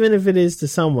 No, even if it is to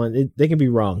someone, they can be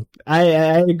wrong. I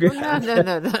agree.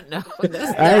 No.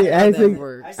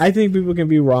 I think people can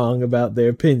be wrong about their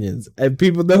opinions. If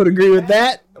people don't agree with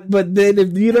that, But then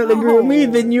if you don't agree with me,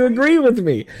 then you agree with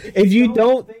me. If you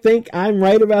don't think I'm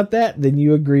right about that, then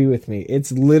you agree with me.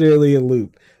 It's literally a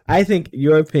loop. I think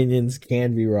your opinions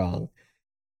can be wrong.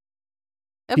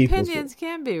 Opinions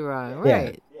can be wrong,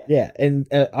 right? Yeah, and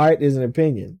art is an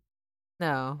opinion.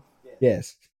 No.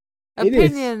 Yes.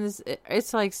 Opinions,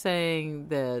 it's like saying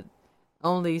that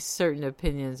only certain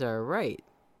opinions are right.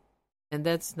 And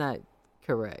that's not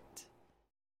correct.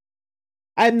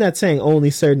 I'm not saying only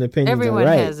certain opinions Everyone are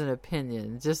right. has an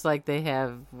opinion, just like they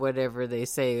have whatever they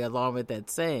say along with that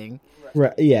saying.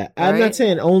 Right? Yeah, I'm Right? not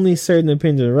saying only certain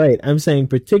opinions are right. I'm saying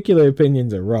particular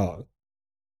opinions are wrong.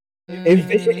 That's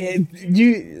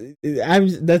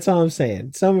all I'm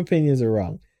saying. Some opinions are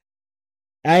wrong.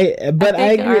 I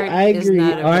agree.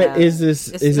 Art is this.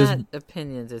 It's not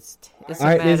opinions. It's a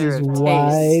art is matter this of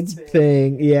wide taste.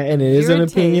 thing. Yeah, and it is Your an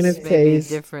opinion of taste may taste.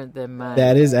 be different than mine.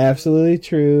 That is absolutely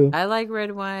true. I like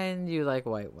red wine. You like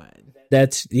white wine.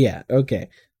 That's okay.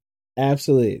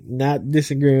 Absolutely, not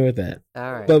disagreeing with that.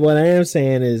 All right. But what I am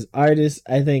saying is, artists,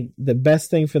 I think the best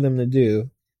thing for them to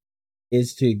do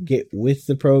is to get with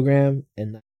the program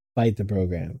and not fight the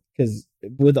program. Because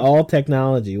with all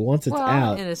technology, once it's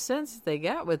out, in a sense, they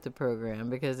got with the program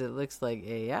because it looks like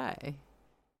AI,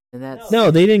 and that's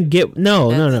no, they didn't get no.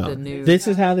 the new- This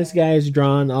is how this guy is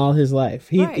drawn all his life.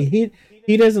 Right.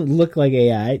 He doesn't look like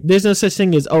AI. There's no such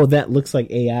thing as that looks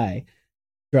like AI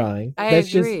drawing.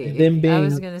 That's agree. just them being I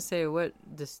was going to say what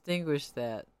distinguished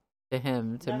that to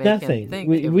him to make nothing. him think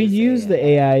We used the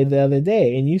AI the other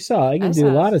day, and you saw I can do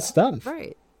a lot of stuff.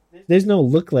 Right. There's no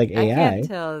look like I AI. can't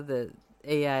tell that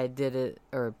AI did it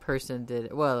or a person did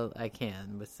it. Well, I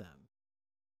can with some.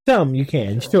 Some you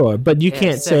can, sure, but you It has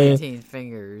can't say. 17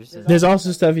 fingers. There's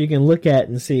also stuff you can look at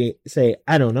and say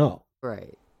I don't know,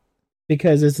 Right.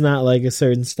 because it's not like a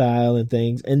certain style and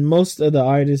things. And most of the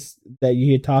artists that you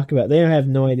hear talk about, they don't have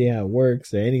no idea how it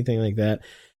works or anything like that.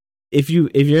 If you're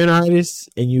an artist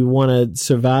and you want to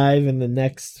survive in the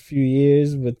next few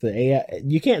years with the AI,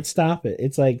 you can't stop it.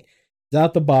 It's like it's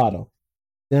out the bottle.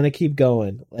 Gonna keep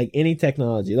going, like any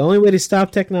technology. The only way to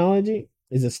stop technology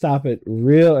is to stop it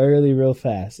real early, real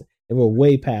fast, and we're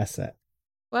way past that.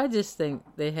 Well, I just think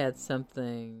they had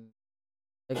something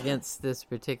against this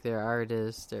particular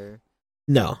artist, or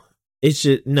No, it's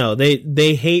just no.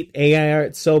 They hate AI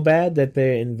art so bad that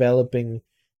they're enveloping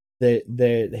their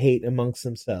hate amongst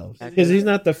themselves. Because he's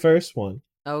not the first one.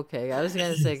 okay. I was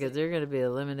going to say because they're going to be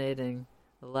eliminating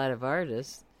a lot of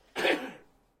artists.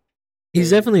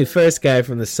 He's definitely the first guy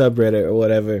from the subreddit or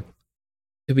whatever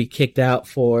to be kicked out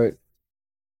for it,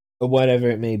 or whatever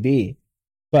it may be.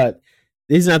 But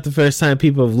this is not the first time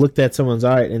people have looked at someone's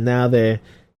art and now they're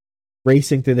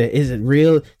racing through is it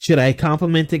real? Should I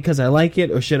compliment it because I like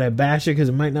it, or should I bash it because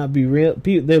it might not be real?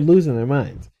 They're losing their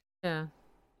minds. Yeah.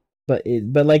 But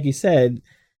like you said,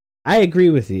 I agree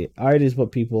with you. Art is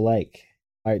what people like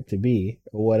art to be,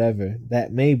 or whatever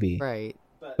that may be. Right.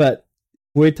 But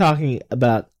we're talking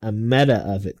about a meta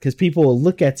of it, because people will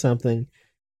look at something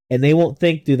and they won't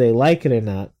think, do they like it or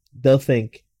not? They'll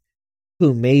think,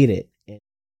 who made it? And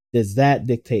does that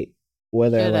dictate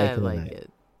whether I like it or not?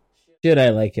 Should I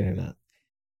like it or not?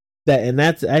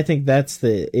 I think that's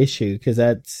the issue, because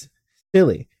that's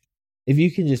silly. If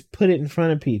you can just put it in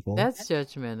front of people, That's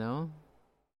judgmental.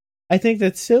 I think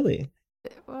that's silly.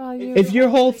 Well, If your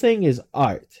whole thing is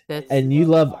art, and you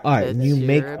love art, and you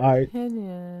make art,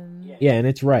 opinion. yeah, and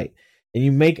it's right, and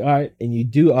you make art and you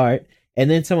do art, and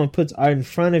then someone puts art in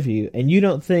front of you, and you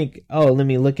don't think, oh, let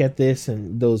me look at this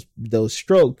and those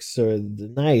strokes or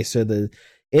the nice or the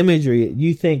imagery.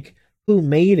 You think, who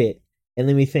made it, and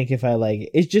let me think if I like it.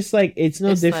 It's just like it's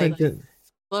no different than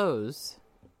clothes.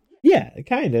 Yeah,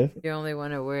 kind of. You only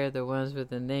want to wear the ones with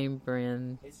the name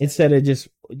brand instead of just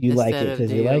you like it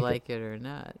because you like it or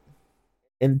not.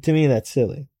 And to me, that's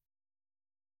silly.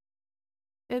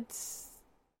 It's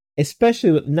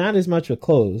especially not as much with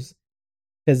clothes,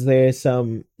 because there's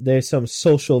some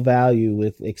social value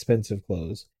with expensive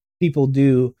clothes. People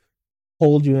do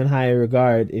hold you in higher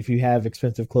regard if you have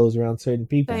expensive clothes around certain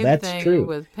people. That's true.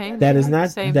 With painting. That is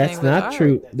not. That's not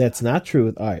true. That's not true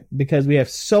with art, because we have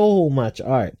so much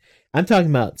art. I'm talking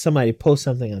about somebody post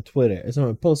something on Twitter, or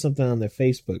someone post something on their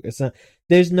Facebook.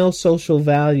 There's no social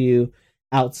value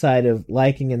outside of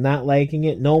liking and not liking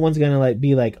it. No one's gonna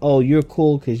be like, oh, you're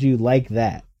cool because you like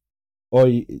that,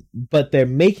 but they're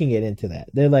making it into that.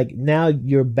 They're like, now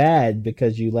you're bad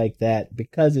because you like that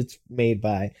because it's made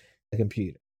by a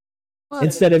computer. Well,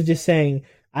 instead of just saying,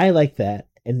 I like that,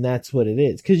 and that's what it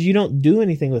is. Because you don't do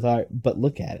anything with art but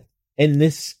look at it. And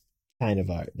this kind of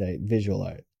art, like visual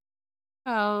art.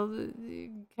 Well,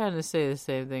 you kind of say the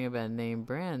same thing about name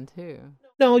brand, too.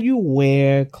 No, you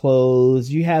wear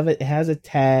clothes. You have it has a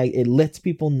tag. It lets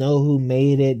people know who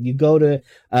made it. You go to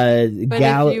a But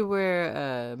gala. if you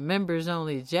wear a members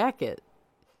only jacket,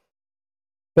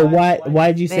 But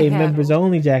why'd you They say have- members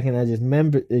only jacket, not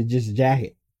just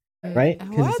jacket, right?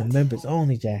 Because it's a What? members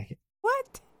only jacket.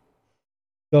 what?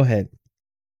 Go ahead.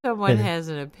 Someone Yeah. has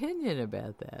an opinion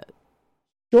about that,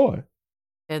 Sure.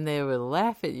 and they would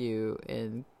laugh at you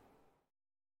and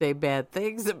say bad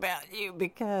things about you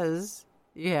because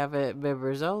you have a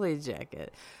members only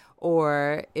jacket.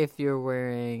 Or if you're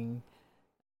wearing,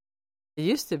 it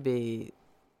used to be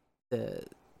the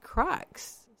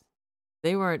Crocs.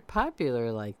 They weren't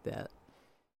popular like that.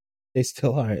 They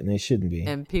still aren't, and they shouldn't be.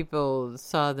 And people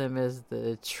saw them as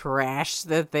the trash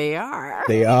that they are.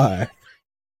 They are.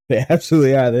 They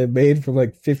absolutely are. They're made from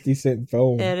like 50-cent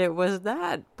foam. And it was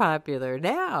not popular.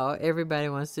 Now everybody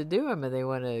wants to do them, and they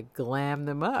want to glam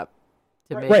them up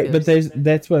to make Right, but them-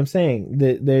 that's what I'm saying.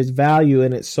 There's value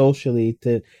in it socially.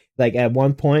 To like at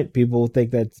one point, people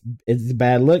think that it's a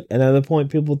bad look. Another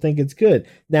point, people think it's good.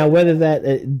 Now, whether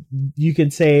that you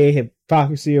can say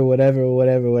hypocrisy or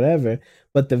whatever,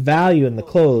 but the value in the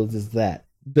clothes is that.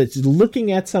 But just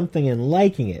looking at something and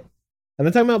liking it. I'm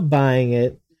not talking about buying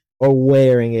it or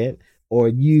wearing it or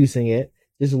using it.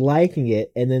 Just liking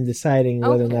it and then deciding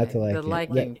whether or not to like the it.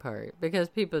 liking part, because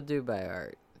people do buy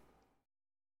art.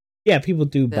 Yeah, people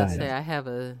do They'll buy say, them. "I have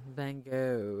a Van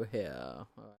Gogh here."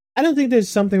 I don't think there's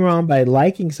something wrong by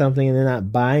liking something and then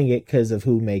not buying it because of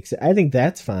who makes it. I think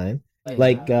that's fine. Yeah.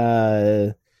 Like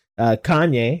Kanye,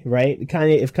 right?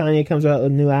 If Kanye comes out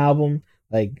with a new album,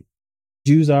 like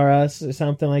Jews Are Us or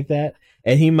something like that,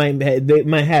 and they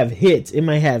might have hits. It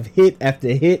might have hit after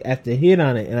hit after hit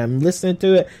on it, and I'm listening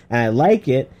to it and I like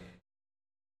it.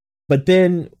 But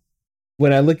then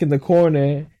when I look in the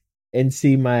corner and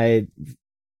see my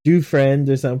Jew friend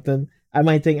or something, I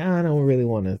might think, I don't really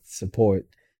want to support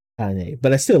Kanye,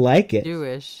 but I still like it.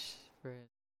 Jewish friend.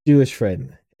 Jewish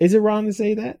friend. Is it wrong to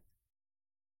say that?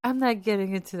 I'm not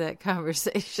getting into that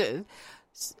conversation.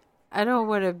 I don't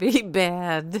want to be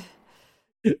bad.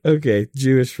 Okay,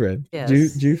 Jewish friend. Yes.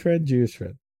 Jew friend, Jewish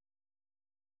friend.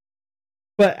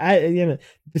 But have you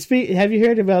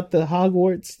heard about the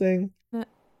Hogwarts thing?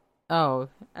 Oh,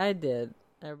 I did.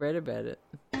 I read about it.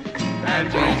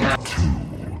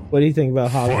 What do you think about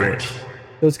Hogwarts?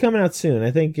 So it's coming out soon. I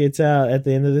think it's out at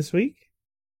the end of this week.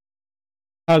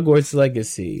 Hogwarts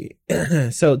Legacy.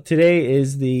 So today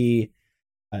is the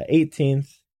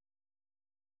 18th.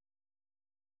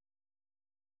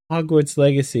 Hogwarts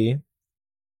Legacy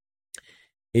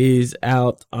is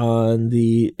out on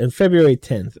February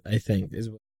 10th, I think, is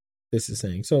what this is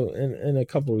saying. So in a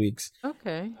couple weeks.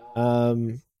 Okay.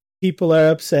 People are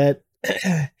upset.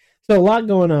 So a lot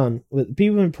going on.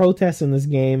 People have been protesting this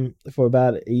game for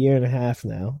about a year and a half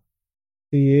now.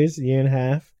 2 years, a year and a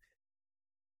half.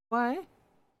 Why?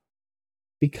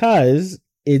 Because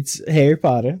it's Harry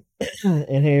Potter,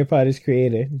 and Harry Potter's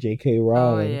creator, J.K. Oh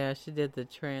Rowling, yeah, she did the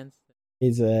trans.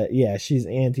 she's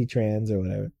anti-trans or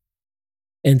whatever.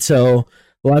 And so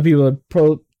a lot of people are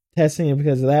protesting it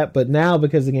because of that, but now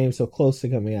because the game's so close to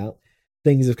coming out,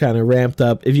 things have kind of ramped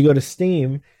up. If you go to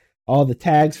Steam, all the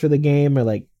tags for the game are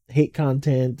like hate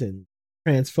content and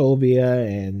transphobia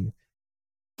and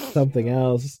something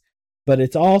else. But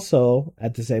it's also,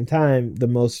 at the same time, the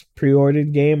most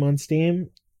pre-ordered game on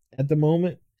Steam at the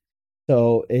moment.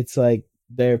 So it's like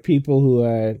there are people who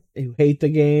hate the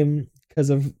game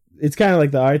because of, it's kind of like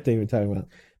the art thing we're talking about.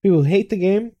 People who hate the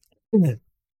game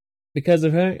because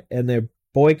of her, and they're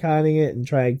boycotting it and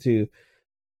trying to.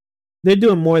 They're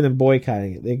doing more than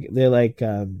boycotting it. They're like,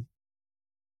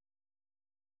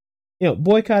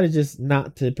 boycott is just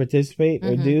not to participate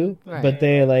or do, right. but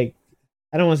they're like,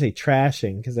 I don't want to say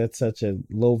trashing because that's such a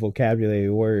low vocabulary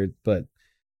word, but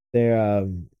they're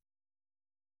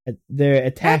attacking That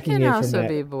it can from also that.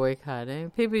 be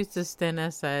boycotting. People used to stand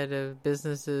outside of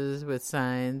businesses with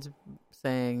signs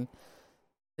saying,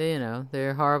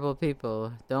 they're horrible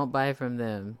people. Don't buy from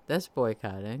them. That's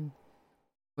boycotting.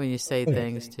 When you say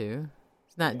things too,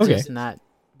 it's not just not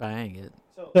buying it.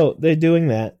 So they're doing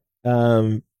that,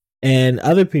 and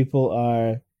other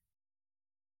people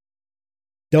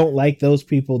don't like those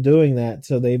people doing that,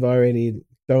 so they've already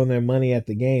thrown their money at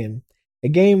the game. A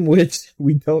game which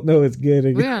we don't know is good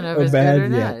We don't know if or it's bad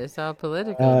good or yet. not. It's all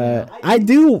political. now. I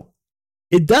do.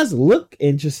 It does look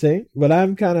interesting, but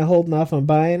I'm kind of holding off on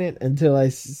buying it until I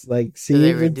see So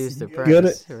they if reduce it's the good.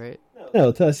 price, right? No,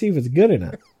 until I see if it's good or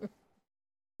not.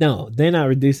 No, they're not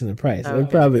reducing the price.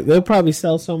 Okay. They'll probably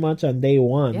sell so much on day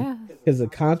one Yeah. because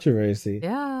of controversy.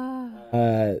 Yeah.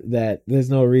 That there's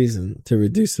no reason to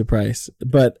reduce the price.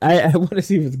 But I want to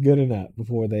see if it's good or not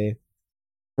before they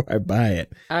before I buy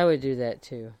it. I would do that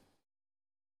too.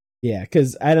 Yeah,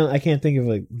 because I can't think of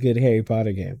a good Harry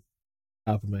Potter game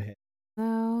off of my head.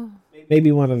 No,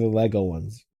 Maybe one of the Lego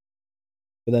ones,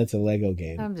 but that's a Lego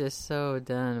game. I'm just so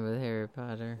done with Harry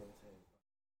Potter.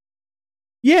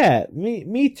 Yeah,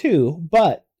 me too.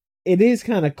 But it is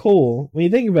kind of cool when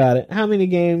you think about it. How many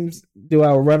games do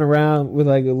I run around with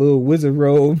like a little wizard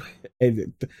robe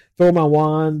and throw my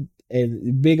wand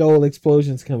and big old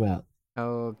explosions come out?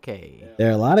 Okay. There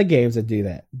are a lot of games that do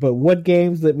that. But what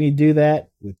games let me do that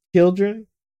with children?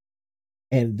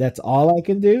 And that's all I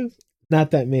can do?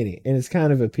 Not that many. And it's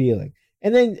kind of appealing.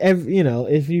 And then,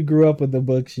 if you grew up with the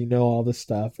books, you know all the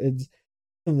stuff. It's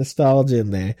some nostalgia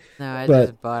in there. No, I But-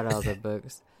 just bought all the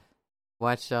books,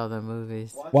 watched all the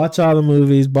movies. Watch all the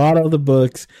movies, bought all the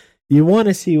books. You want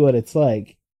to see what it's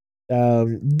like.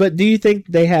 But do you think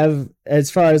they have, as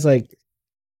far as like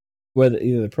whether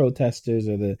either the protesters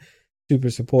or the super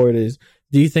supporters,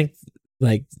 do you think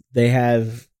like they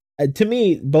have? To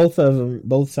me, both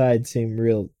sides seem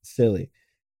real silly.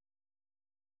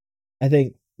 I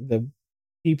think the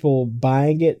people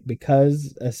buying it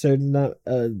because a certain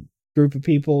group of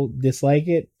people dislike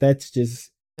it. That's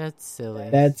silly.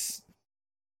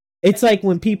 It's like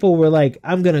when people were like,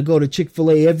 "I'm gonna go to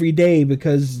Chick-fil-A every day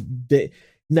because they're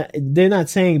not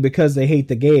saying because they hate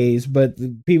the gays, but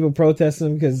people protest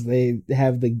them because they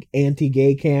have the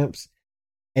anti-gay camps,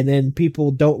 and then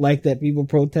people don't like that people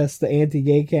protest the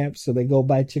anti-gay camps, so they go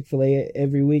buy Chick-fil-A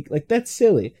every week. Like that's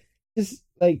silly. It's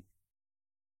like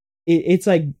it's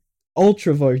like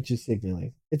ultra virtue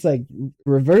signaling. It's like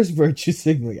reverse virtue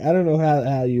signaling. I don't know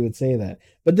how you would say that.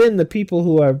 But then the people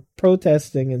who are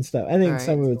protesting and stuff, I think Right.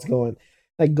 some of it's going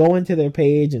to their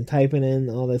page and typing in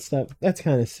all that stuff. That's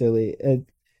kind of silly.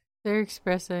 They're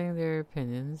expressing their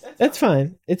opinions. That's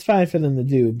fine. It's fine for them to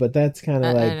do, but that's kind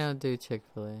of I don't do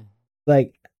Chick-fil-A.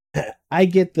 like I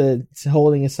get the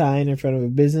holding a sign in front of a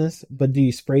business, but do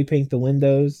you spray paint the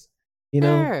windows? You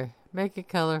know? Sure, make it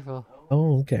colorful.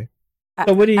 Oh, okay.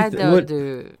 So what do you I don't what-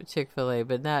 do Chick-fil-A,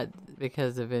 but not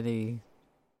because of any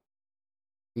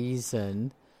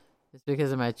reason. It's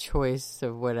because of my choice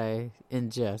of what I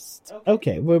ingest.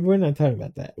 Okay, we're not talking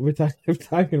about that. We're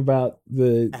talking about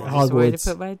the Just a way to Hogwarts.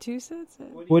 put my 2 cents in.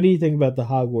 What do you think about the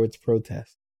Hogwarts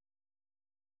protest?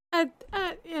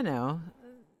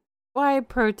 Why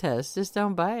protest? Just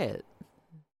don't buy it.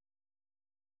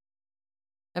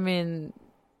 I mean,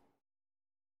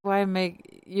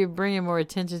 you're bringing more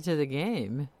attention to the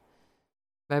game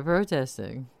by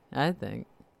protesting, I think.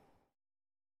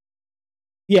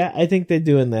 Yeah, I think they're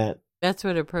doing that. That's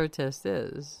what a protest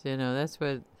is. That's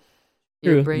what True,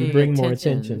 you're you bringing bring more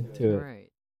attention to it. Right.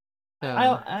 So,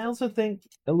 I also think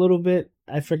a little bit.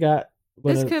 I forgot.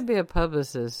 this could be a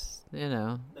publicist,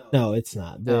 No, it's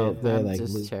not. No, They're I'm like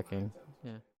just checking.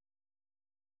 Yeah.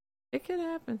 It could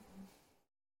happen.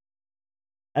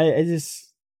 I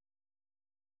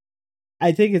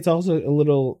think it's also a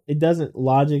little. It doesn't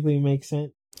logically make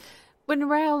sense. When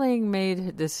Rowling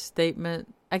made this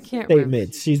statement, I can't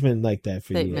Statements. She's been like that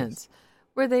for statements.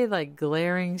 Were they like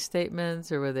glaring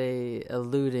statements, or were they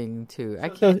alluding to? I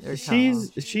years. can't So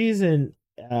recall. she's in.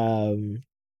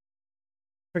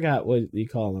 Forgot what you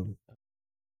call them.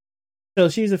 So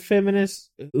she's a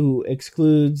feminist who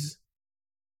excludes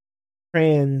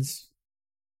trans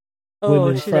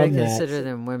women she from doesn't that. consider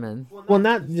them women. Well,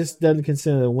 not just doesn't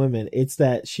consider them women. It's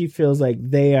that she feels like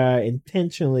they are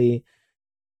intentionally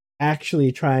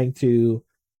actually trying to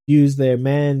use their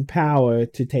manpower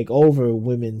to take over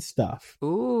women's stuff.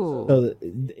 Ooh, So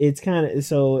it's kind of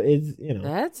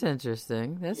that's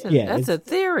interesting. That's Yeah, a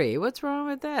theory. What's wrong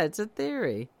with that? It's a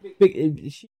theory.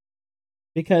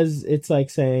 because it's like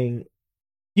saying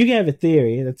you can have a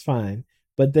theory, that's fine,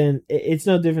 but then it's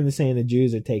no different than saying the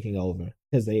Jews are taking over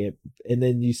because and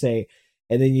then you say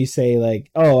like,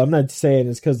 oh, I'm not saying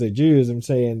it's because they're Jews. I'm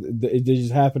saying they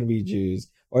just happen to be Jews.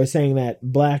 Or saying that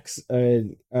blacks are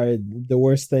the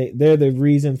worst thing. They're the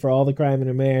reason for all the crime in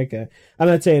America. I'm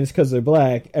not saying it's because they're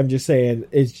black. I'm just saying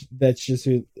it's the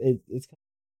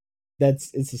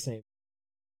same.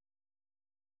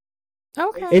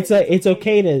 Okay. It's like it's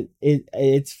okay to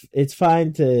it's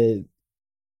fine to.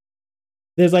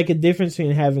 There's like a difference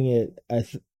between having a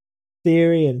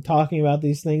theory and talking about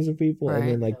these things with people, and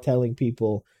then Right. like telling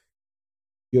people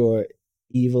you're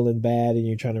evil and bad and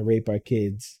you're trying to rape our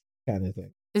kids, kind of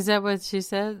thing. Is that what she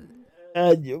said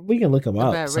We can look them up.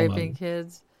 about some of raping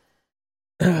kids?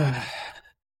 them.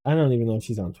 I don't even know if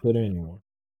she's on Twitter anymore.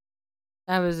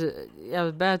 I was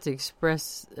about to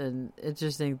express an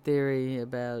interesting theory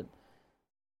about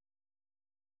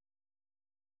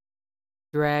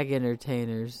drag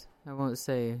entertainers. I won't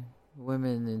say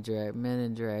women in drag, men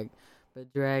in drag,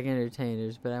 but drag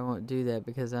entertainers, but I won't do that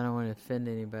because I don't want to offend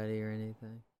anybody or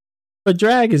anything. But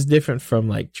drag is different from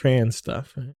like trans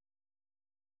stuff, right?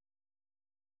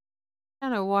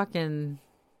 Kind of walking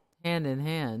hand in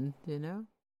hand, you know?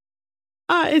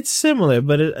 It's similar,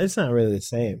 but it's not really the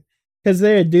same. Because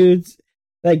there are dudes,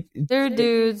 like... There are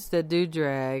dudes that do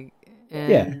drag, and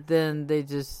Yeah. then they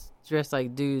just dress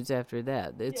like dudes after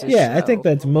that. It's a Yeah, I show. think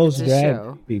that's most It's a drag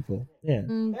show. people. Yeah.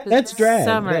 But That's drag.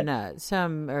 Some are That- not.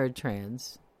 Some are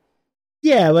trans.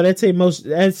 Yeah, but I'd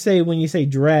say when you say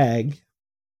drag,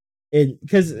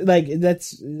 because like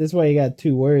that's why you got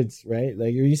two words, right?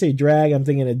 Like when you say drag, I'm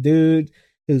thinking a dude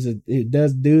who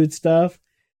does dude stuff,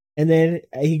 and then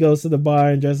he goes to the bar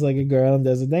and dresses like a girl and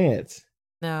does a dance.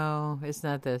 No, it's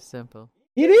not that simple.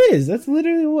 It is. That's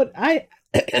literally what I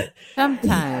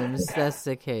Sometimes that's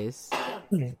the case.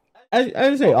 I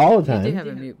would say all the You do time. have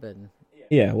a mute button.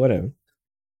 Yeah, whatever.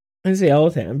 I say all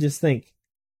the time. I'm just think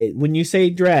when you say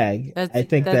drag, I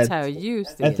think that's that how you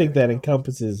see I it. think that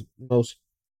encompasses most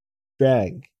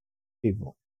drag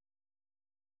people.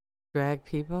 Drag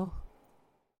people?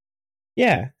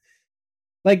 Yeah.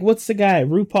 Like, what's the guy?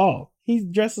 RuPaul. He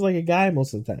dresses like a guy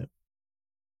most of the time.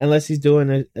 Unless he's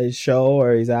doing a show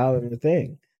or he's out in the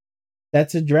thing.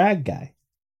 That's a drag guy.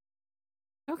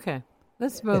 Okay,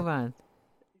 let's move on.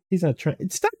 He's not trying.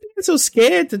 Stop being so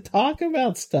scared to talk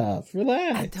about stuff.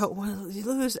 Relax. I don't want to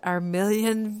lose our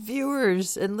million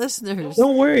viewers and listeners.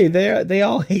 Don't worry. They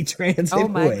all hate trans Oh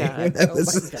my anyway. God. That Oh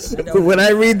was- my God. when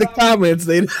I read the comments,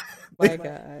 they... My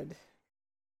God.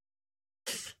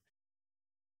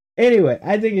 Anyway,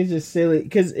 I think it's just silly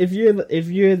because if you're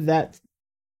that,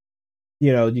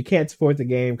 you can't support the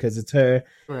game because it's her.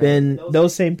 Right. Then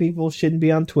those same people shouldn't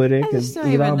be on Twitter I because just don't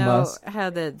even Elon know Musk. how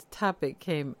that topic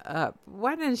came up.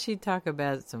 Why didn't she talk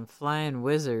about some flying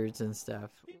wizards and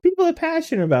stuff? People are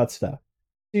passionate about stuff.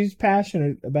 She's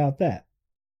passionate about that.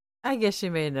 I guess she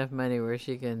made enough money where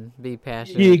she can be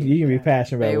passionate. You can be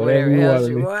passionate Say about whatever you else want to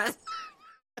you be. want.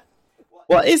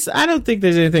 Well, I don't think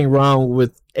there's anything wrong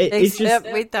with it. It's Except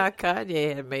just we thought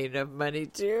Kanye had made enough money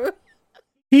too.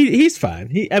 he's fine.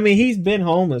 He's been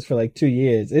homeless for like 2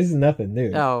 years. This is nothing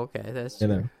new. Oh, okay, that's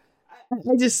true.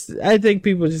 I think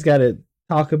people just got to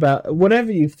talk about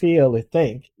whatever you feel or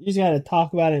think. You just got to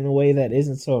talk about it in a way that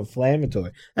isn't so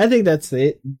inflammatory. I think that's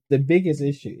the biggest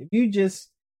issue. If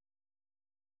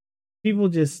people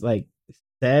just like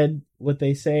said what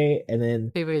they say and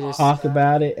then People just talk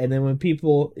about it, and then when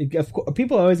people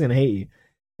are always gonna hate you,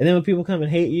 and then when people come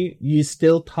and hate you, you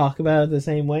still talk about it the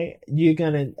same way.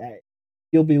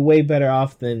 You'll be way better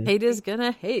off than hate is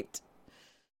gonna hate.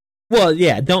 Well,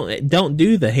 yeah, don't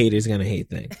do the haters gonna hate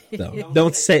thing. Though.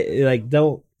 Don't say like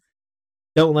don't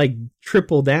like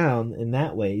triple down in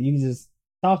that way. You can just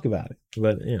talk about it.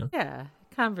 But Yeah,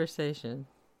 conversation.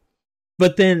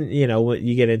 But then when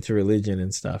you get into religion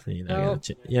and stuff, and you're not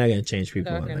gonna change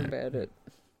people on Talking that. about it.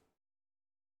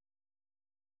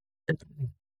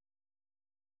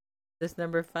 This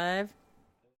number 5?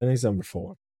 I think it's number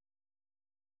 4.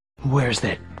 Where's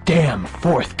that damn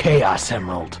fourth Chaos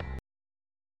Emerald?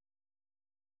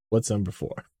 What's number 4?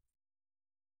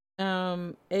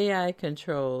 AI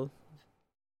controlled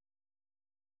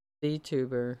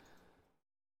VTuber.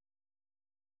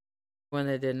 One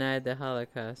that denied the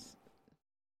Holocaust.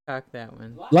 Talk that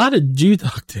one. A lot of Jew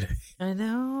talk today. I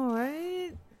know,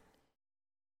 right?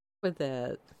 With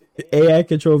that. AI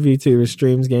controlled VTuber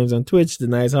streams games on Twitch,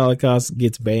 denies Holocaust,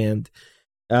 gets banned.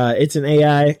 It's an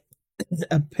AI,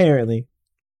 apparently.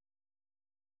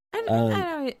 I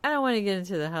don't want to get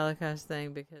into the Holocaust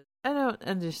thing because I don't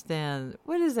understand.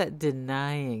 What is that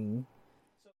denying?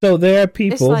 So there are It's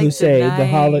people like who say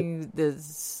denying the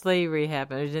slavery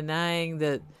happened, or denying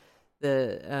that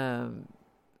the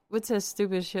what's that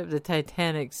stupid ship? The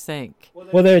Titanic sank.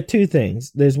 Well, there are two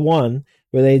things. There's one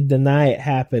where they deny it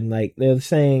happened. Like they're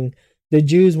saying the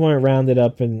Jews weren't rounded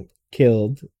up and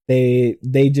killed. They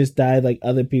just died like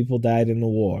other people died in the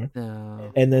war.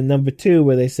 No. And then number 2,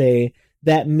 where they say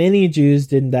that many Jews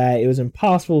didn't die. It was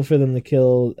impossible for them to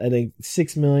kill. I think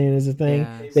 6 million is the thing.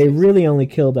 Yeah. They really only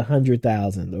killed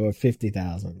 100,000 or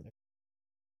 50,000.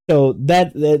 So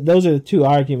those are the two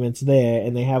arguments there,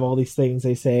 and they have all these things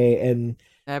they say. And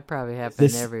That probably happens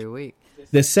This- every week.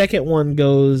 the second one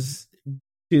goes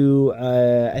to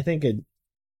I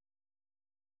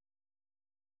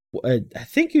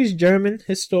think he was German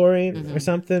historian or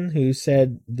something who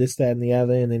said this, that, and the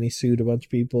other, and then he sued a bunch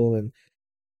of people and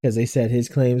because they said his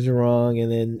claims are wrong,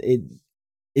 and then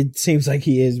it seems like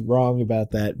he is wrong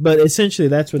about that. But essentially,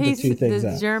 that's what the two things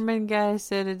the are. German guy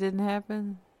said it didn't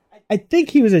happen. I think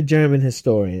he was a German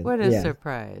historian. What a yeah.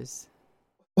 surprise!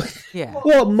 Yeah,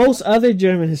 Well, most other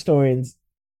German historians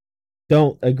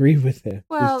don't agree with him.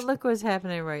 Well, look what's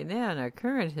happening right now in our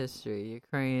current history,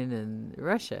 Ukraine and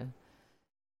Russia.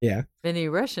 Yeah. Many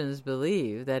Russians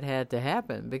believe that had to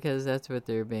happen because that's what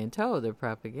they're being told, their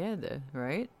propaganda,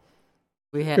 right?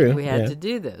 We had to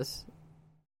do this.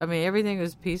 I mean, everything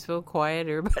was peaceful, quiet,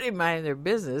 everybody minding their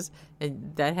business,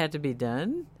 and that had to be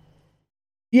done.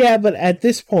 Yeah, but at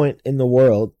this point in the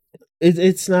world,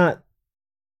 it's not.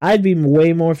 I'd be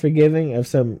way more forgiving of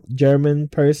some German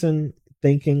person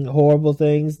thinking horrible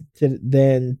things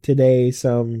than today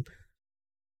some,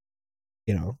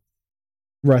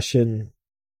 Russian.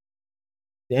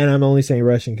 And I'm only saying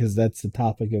Russian because that's the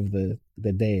topic of the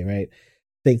day, right?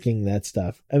 Thinking that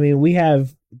stuff. I mean, we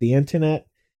have the internet.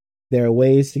 There are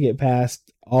ways to get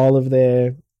past all of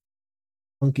their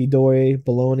hunky-dory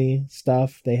baloney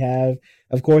stuff they have.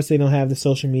 Of course, they don't have the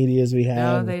social medias we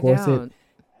have. No, they of course don't.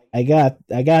 I got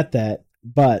that,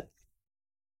 but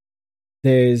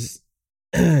there's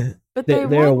But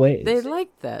there are ways. They like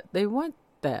that. They want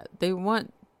that. They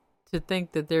want to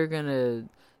think that they're going to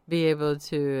be able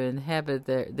to inhabit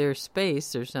their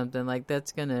space or something like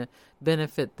that's going to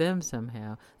benefit them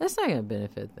somehow. That's not going to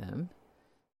benefit them.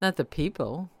 Not the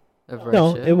people of Russia.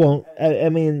 No, it won't. I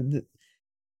mean,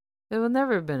 it will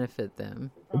never benefit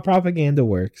them. Propaganda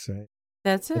works, right?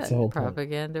 That's it. That's the whole point.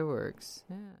 Propaganda works.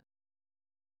 Yeah.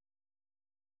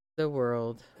 The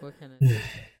world. What can it do?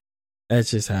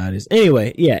 That's just how it is.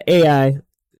 Anyway, yeah, AI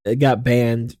got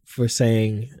banned for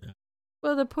saying.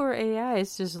 Well, the poor AI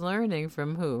is just learning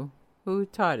from who? Who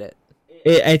taught it?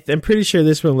 I'm pretty sure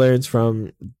this one learns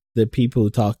from the people who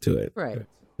talk to it. Right.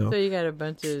 No? So you got a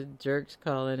bunch of jerks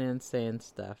calling in saying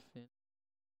stuff.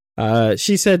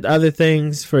 She said other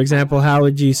things. For example, how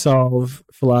would you solve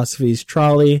philosophy's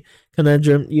trolley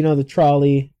conundrum? You know the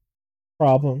trolley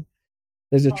problem?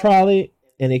 There's a trolley,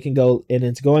 and it can go, and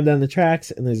it's going down the tracks,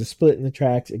 and there's a split in the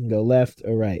tracks. It can go left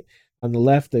or right. On the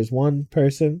left, there's one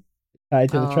person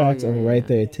tied to the tracks. On the right,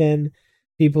 there are 10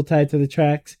 people tied to the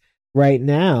tracks. Right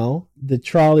now, the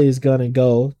trolley is going to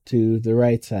go to the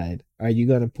right side. Are you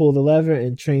going to pull the lever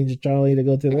and change the trolley to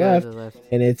go to the left?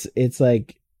 And it's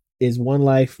like, is one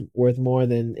life worth more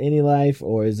than any life,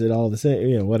 or is it all the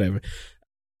same? Whatever.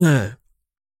 The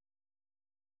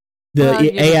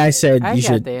AI said you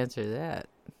should. I got the answer to that.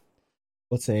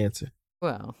 What's the answer?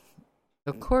 Well,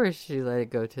 of course you let it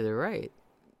go to the right.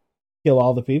 Kill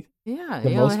all the people? Yeah,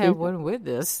 you only have one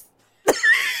witness.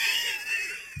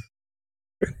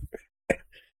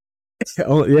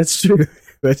 Oh, that's true.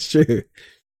 That's true.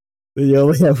 You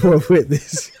only have one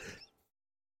witness.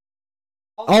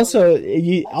 Also,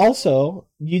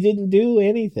 you didn't do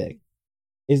anything.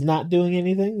 Is not doing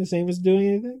anything the same as doing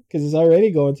anything? Because it's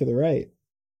already going to the right.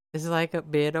 It's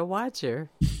like being a watcher.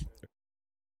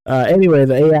 Anyway,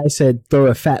 the AI said throw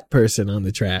a fat person on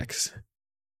the tracks.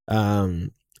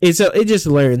 It just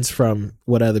learns from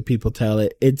what other people tell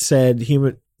it. It said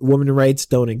women rights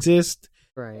don't exist.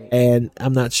 Right. And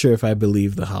I'm not sure if I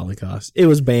believe the Holocaust. It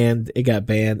was banned. It got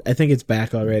banned. I think it's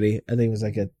back already. I think it was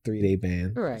like a 3-day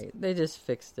ban. Right. They just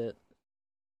fixed it.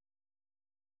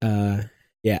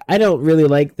 Yeah. I don't really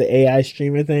like the AI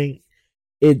streamer thing.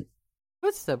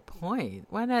 What's the point?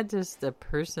 Why not just a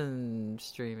person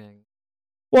streaming?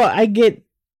 Well, I get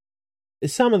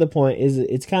some of the point is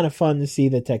it's kind of fun to see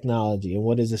the technology and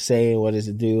what does it say and what does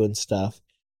it do and stuff.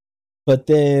 But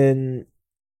then,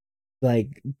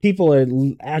 like, people are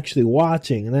actually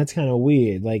watching, and that's kind of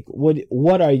weird. Like, what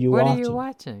are you watching? What are you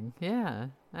watching? Yeah,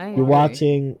 you're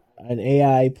watching an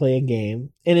AI play a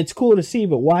game, and it's cool to see.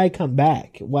 But why come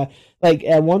back? Why? Like,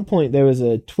 at one point there was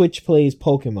a Twitch plays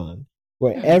Pokemon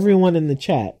where everyone in the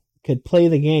chat could play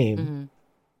the game,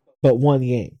 but one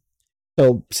game.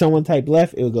 So someone typed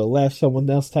left, it would go left. Someone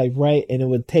else typed right, and it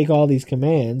would take all these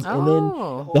commands. And then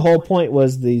the whole point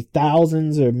was the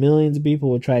thousands or millions of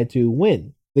people would try to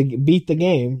win. They beat the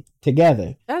game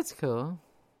together. That's cool.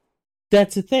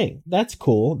 That's a thing. That's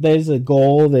cool. There's a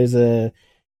goal. There's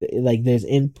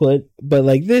input. But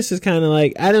like this is kind of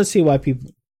like, I don't see why people.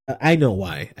 I know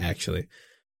why, actually.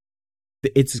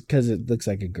 It's because it looks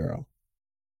like a girl.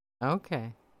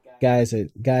 Okay. Guys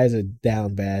are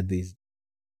down bad these.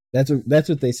 That's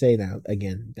what they say now.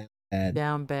 Again, down bad.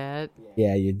 Down bad.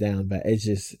 Yeah, you're down bad. It's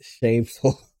just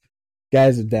shameful.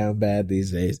 Guys are down bad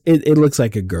these days. It looks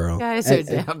like a girl. Guys are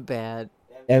down bad.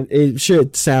 And it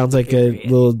sounds like a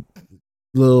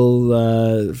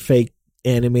little fake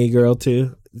anime girl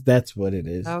too. That's what it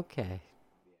is. Okay.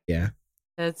 Yeah.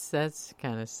 That's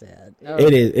kind of sad.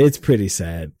 It is. It's pretty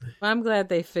sad. Well, I'm glad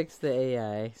they fixed the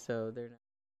AI, so they're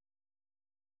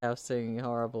not saying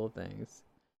horrible things.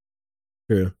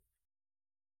 True.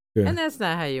 Sure. And that's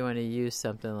not how you want to use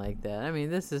something like that. I mean,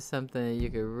 this is something that you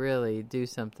could really do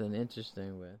something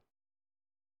interesting with.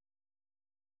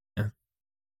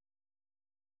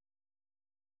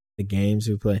 The games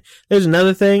we play. There's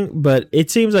another thing, but it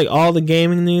seems like all the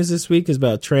gaming news this week is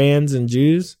about trans and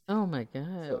Jews. Oh my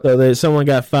god! So there's someone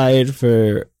got fired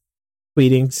for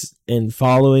tweeting and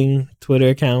following Twitter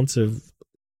accounts of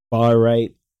far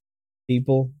right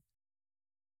people.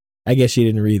 I guess you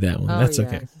didn't read that one. That's yeah.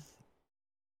 okay.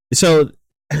 So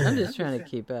I'm just trying to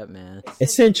keep up, man.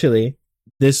 essentially,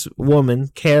 this woman,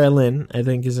 Carolyn, I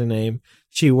think is her name,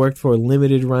 she worked for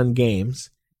Limited Run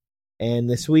Games, and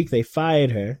this week they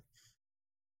fired her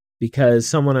because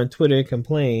someone on Twitter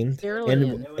complained.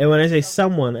 And when I say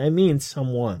someone, I mean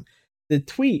someone. The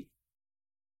tweet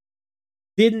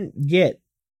didn't get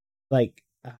like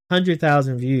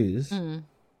 100,000 views. Mm.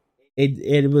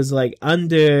 It was like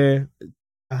under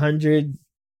 100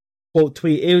 quote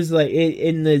tweet. It was like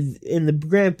in the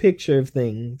grand picture of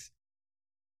things,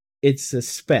 it's a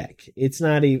speck. It's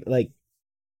not even like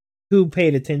who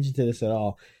paid attention to this at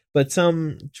all. But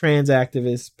some trans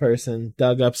activist person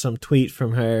dug up some tweet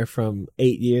from her from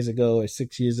 8 years ago or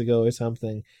 6 years ago or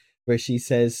something, where she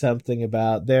says something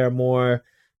about there are more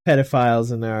pedophiles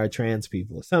than there are trans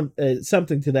people.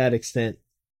 Something to that extent,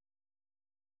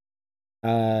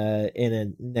 in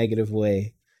a negative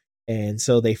way. And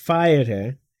so they fired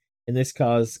her, and this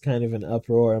caused kind of an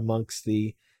uproar amongst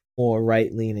the more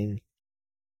right-leaning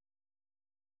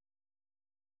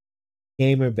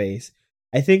gamer base.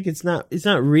 I think it's not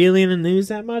really in the news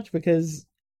that much because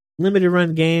Limited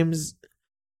Run Games,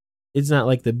 it's not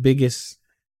like the biggest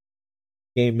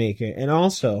game maker. And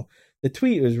also, the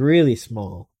tweet was really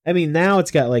small. I mean, now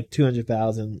it's got like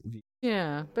 200,000 views.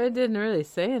 Yeah, but it didn't really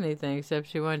say anything except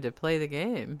she wanted to play the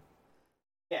game.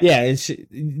 Yeah, and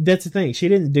that's the thing. She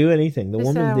didn't do anything. The She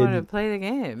woman said, I didn't. wanted to play the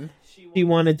game. She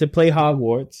wanted to play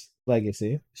Hogwarts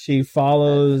Legacy. She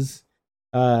follows,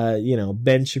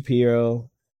 Ben Shapiro.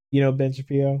 You know Ben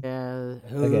Shapiro? Yeah,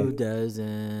 who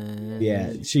doesn't?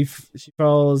 Yeah, she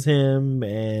follows him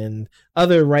and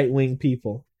other right wing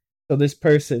people. So this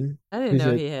person, I didn't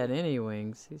know he had any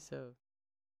wings. He's so.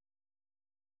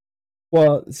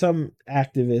 Well, some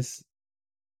activists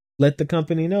let the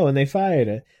company know and they fired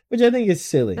her, which I think is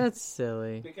silly. That's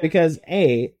silly. Because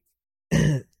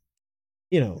That's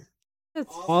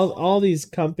all these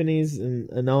companies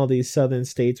and all these southern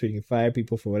states where you can fire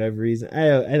people for whatever reason.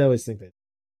 I always think that.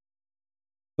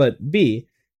 But B,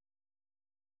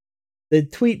 the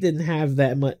tweet didn't have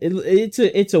that much.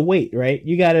 It's a weight, right?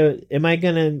 You gotta.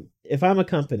 If I'm a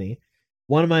company,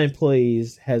 one of my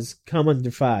employees has come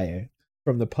under fire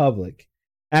from the public,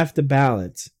 I have to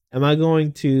balance. Am I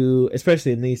going to,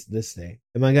 especially in this day,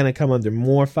 am I going to come under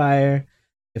more fire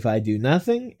if I do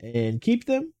nothing and keep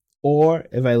them, or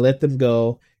if I let them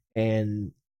go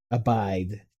and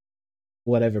abide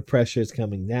whatever pressure is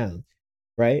coming down,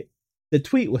 right? The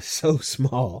tweet was so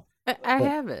small. I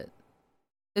have it.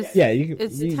 It's,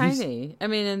 it's tiny. I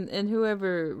mean, and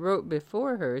whoever wrote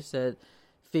before her said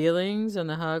feelings on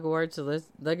the Hogwarts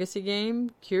Legacy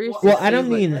game. Curious. Well, I don't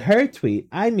mean her tweet.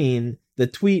 I mean the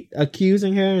tweet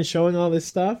accusing her and showing all this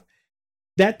stuff.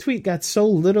 That tweet got so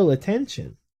little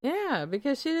attention. Yeah,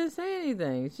 because she didn't say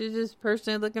anything. She's just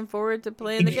personally looking forward to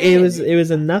playing the game. It was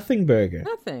a nothing burger.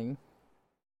 Nothing.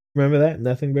 Remember that?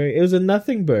 Nothing burger? It was a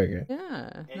nothing burger.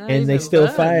 Yeah. And they still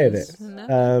fired it.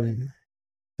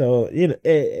 So,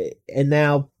 and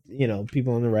now,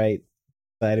 people on the right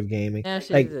side of gaming. Now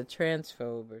she's a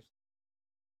transphobe.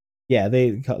 Yeah,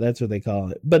 that's what they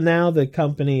call it. But now the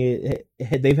company,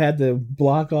 they've had to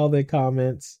block all their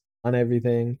comments on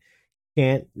everything.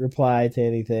 Can't reply to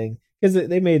anything. Because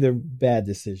they made their bad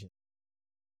decision.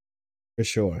 For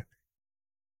sure.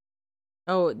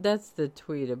 Oh, that's the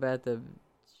tweet about the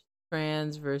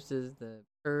trans versus the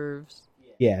pervs.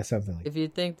 Yeah, something like that. If you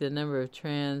think the number of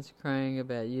trans crying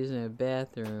about using a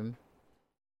bathroom,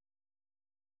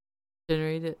 didn't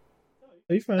read it?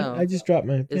 Are you fine? I just dropped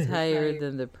my pen. Is higher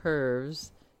than the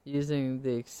pervs using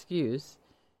the excuse,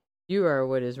 you are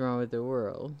what is wrong with the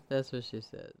world. That's what she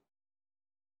said.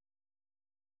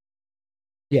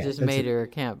 She just made her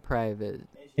account private.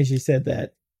 And she said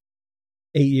that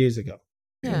 8 years ago.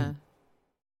 Yeah.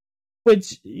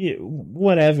 Which,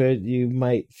 whatever you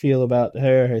might feel about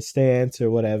her stance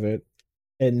or whatever,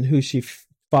 and who she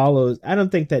follows, I don't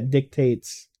think that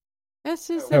dictates That's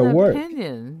just her an work.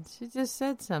 opinion. She just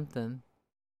said something.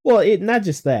 Well, not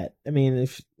just that. I mean,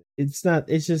 if it's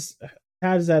just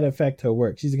how does that affect her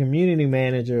work? She's a community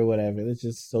manager or whatever. It's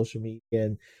just social media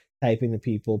and typing to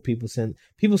people. People send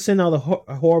all the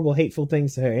horrible, hateful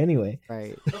things to her anyway.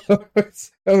 Right.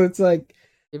 So it's like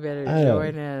You better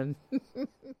join in.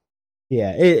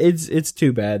 Yeah, it's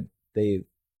too bad. They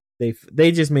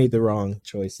just made the wrong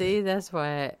choice. See, that's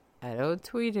why I don't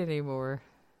tweet anymore.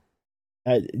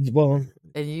 Well,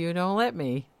 And you don't let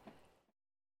me.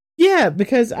 yeah,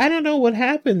 because I don't know what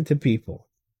happened to people.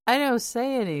 I don't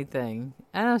say anything.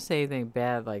 I don't say anything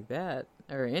bad like that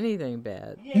or anything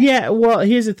bad. Yeah, well,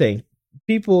 here's the thing.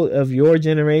 People of your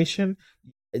generation,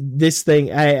 this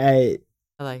thing, I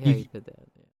like how you put that.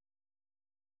 Yeah.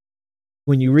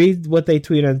 when you read what they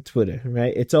tweet on Twitter,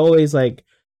 right? It's always like,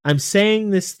 I'm saying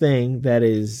this thing that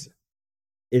is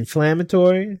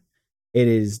inflammatory, it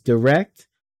is direct,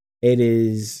 it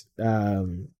is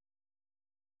going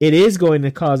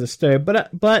to cause a stir, but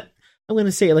I'm going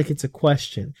to say it like it's a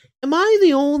question. Am I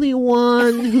the only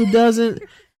one who doesn't?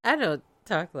 I don't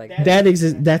talk like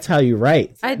that. That's how you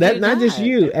write. I That do not just not.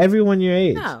 you, everyone your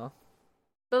age. No.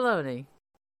 Baloney.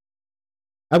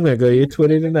 I'm going to go to your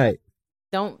Twitter tonight.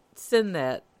 Don't send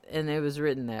that. And it was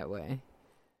written that way.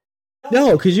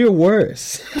 No, because you're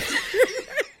worse.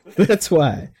 That's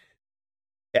why.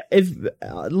 If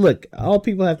look, all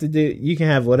people have to do, you can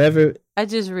have whatever. I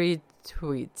just read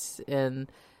tweets and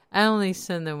I only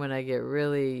send them when I get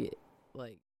really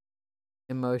like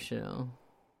emotional.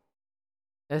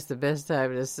 That's the best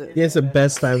time to send. It's the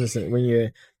best time to send when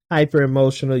you're hyper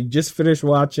emotional. You just finished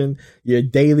watching your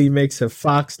daily mix of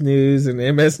Fox News and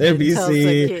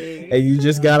MSNBC, and you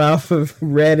just got off of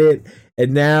Reddit,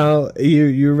 and now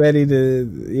you're ready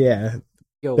to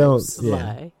Yo, don't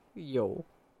Sly. Yo.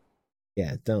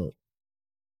 Don't.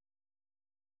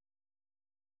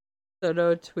 So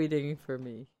no tweeting for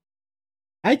me.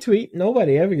 I tweet.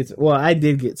 Nobody ever gets. Well, I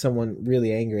did get someone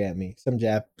really angry at me. Some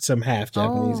half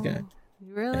Japanese guy.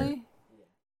 Really?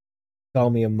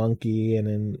 Called me a monkey,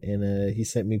 and he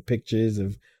sent me pictures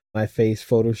of my face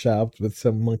photoshopped with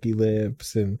some monkey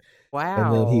lips, and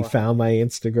Wow. then he found my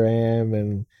Instagram,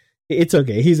 and it's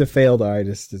okay. He's a failed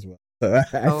artist as well. So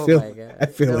I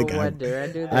feel no like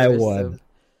wonder. I won.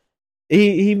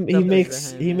 He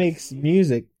makes behind that. makes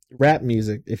music, rap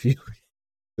music, if you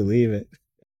believe it,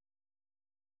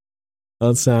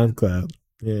 on SoundCloud.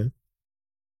 Yeah,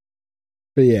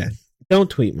 but yeah, don't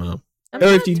tweet, Mom. I'm Or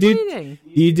not if you tweeting.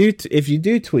 if you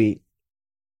do tweet,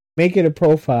 make it a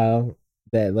profile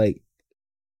that like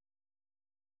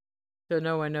So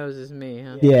no one knows it's me,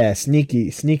 huh?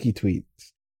 sneaky tweets.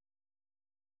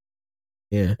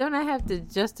 Yeah, Don't I have to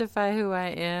justify who I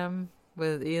am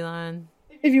with Elon?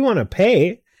 if you want to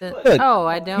pay. Then, Look,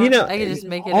 I don't. You know, I can just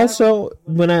make it up. also,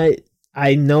 when I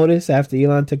noticed after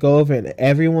Elon took over and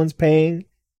everyone's paying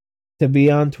to be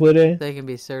on Twitter They can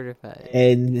be certified.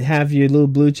 and have your little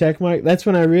blue check mark, that's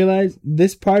when I realized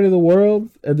this part of the world,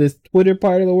 this Twitter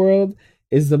part of the world,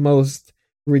 is the most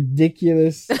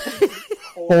ridiculous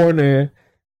corner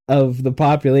of the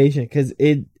population. Because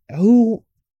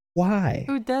why?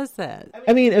 Who does that?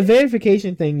 I mean, a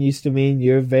verification thing used to mean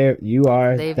you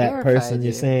are They that person verified you're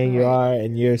you, saying you right. are,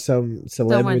 and you're some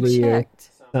Someone celebrity or checked.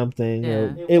 something.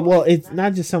 Yeah. It's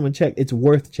not just someone checked; it's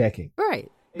worth checking. Right.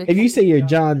 If you say you're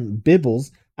John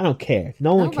Bibbles, I don't care.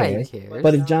 No one Nobody cares.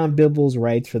 But if John Bibbles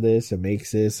writes for this or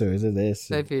makes this or is it this,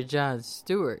 So if you're John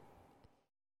Stewart,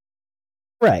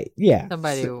 right? Yeah.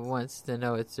 somebody wants to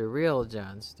know it's the real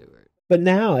John Stewart. But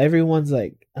now everyone's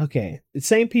like, okay, the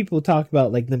same people talk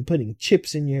about like them putting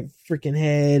chips in your freaking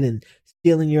head and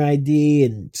stealing your ID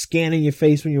and scanning your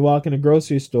face when you walk in a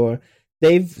grocery store.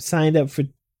 They've signed up for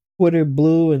Twitter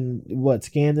Blue and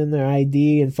scanned in their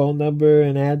ID and phone number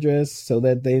and address so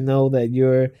that they know that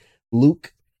you're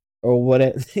Luke or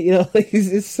whatever.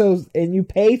 It's so, and you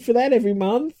pay for that every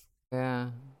month. Yeah.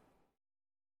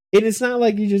 And it's not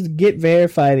like you just get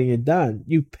verified and you're done.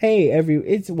 You pay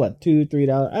it's what,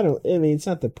 $2-3? It's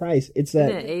not the price. It's that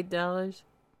Isn't it $8?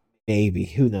 maybe,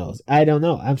 who knows? I don't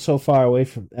know. I'm so far away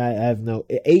from, I have no,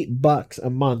 $8 a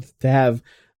month to have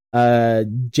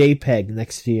JPEG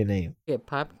next to your name. Get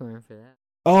popcorn for that.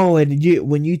 Oh, and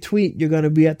when you tweet, you're going to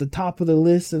be at the top of the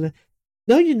list. And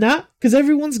no, you're not, because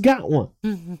everyone's got one.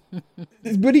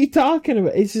 What are you talking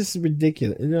about? It's just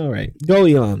ridiculous. All right. Go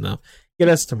Elon, though. Get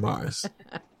us to Mars.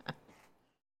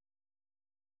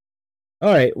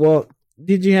 All right. Well,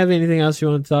 did you have anything else you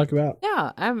want to talk about?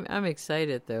 Yeah, I'm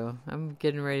excited though. I'm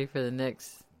getting ready for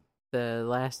The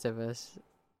Last of Us.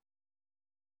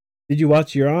 Did you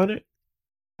watch Your Honor?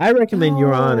 I recommend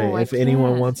Your Honor if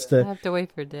anyone wants I to. have to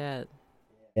wait for Dad.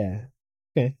 Yeah.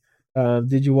 Okay.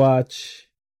 Did you watch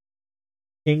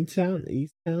Kingstown,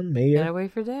 Easttown, Mayor? Gotta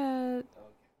wait for Dad.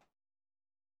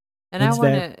 And When's I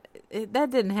want to.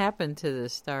 That didn't happen to the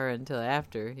star until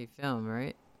after he filmed,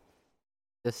 right?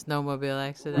 The snowmobile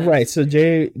accident. Right. So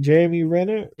Jeremy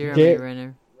Renner. Jeremy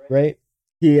Renner. Right.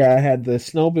 he had the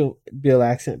snowmobile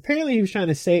accident. Apparently, he was trying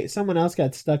to save someone else.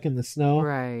 Got stuck in the snow.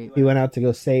 Right. He went out to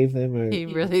go save them. Or He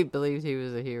really believed he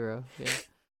was a hero. Yeah.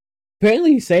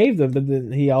 apparently he saved them, but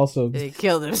then he also. He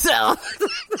killed himself.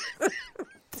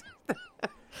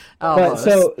 But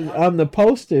so on the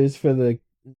posters for the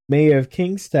Mayor of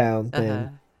Kingstown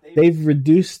thing, they've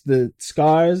reduced the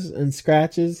scars and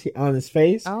scratches on his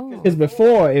face. Because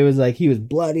before it was like he was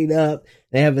bloodied up.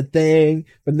 They have a thing,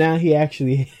 but now he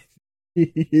actually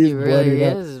he really bloodied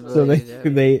is up. So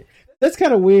bloodied they that's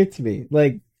kind of weird to me.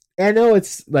 Like I know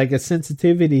it's like a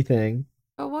sensitivity thing,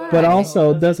 but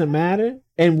also doesn't matter.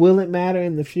 And will it matter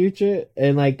in the future?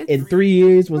 And like in 3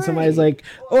 years, when somebody's like,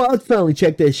 "Oh, I'll finally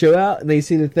check that show out," and they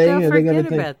see the thing, they'll and they're gonna forget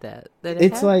think about that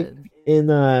it's happened. like in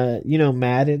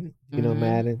Madden,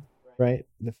 Madden, right?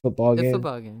 The football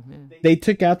game. Yeah. They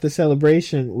took out the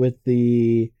celebration with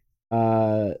the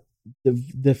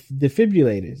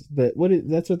defibrillators.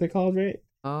 That's what they're called, right?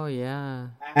 Oh yeah.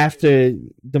 After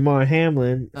Damar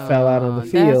Hamlin fell out on the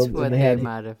field, that's what and they had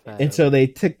modified. and so they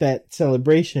took that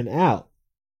celebration out.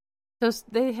 So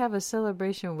they have a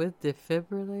celebration with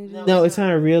defibrillators? No, it's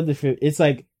not a real defibrillator. It's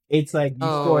like you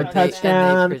score a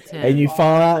touchdown and you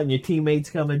fall out and your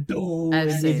teammates come and boom, and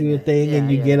you do a thing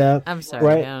and you get up. I'm sorry,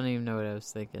 right? I don't even know what I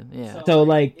was thinking. Yeah. So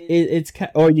like it's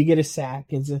or you get a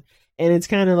sack and it's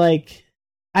kind of like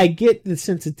I get the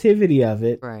sensitivity of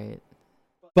it, right?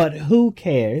 But who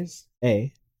cares?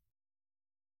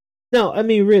 No, I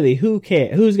mean really, who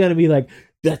cares? Who's gonna be like,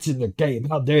 that's in the game?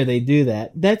 How dare they do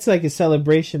that? That's like a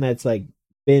celebration that's like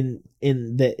been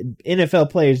in the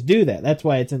NFL players do that. That's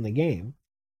why it's in the game.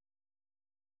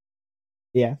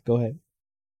 Yeah, go ahead.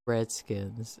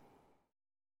 Redskins.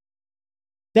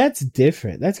 That's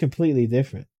different. That's completely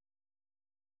different.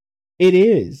 It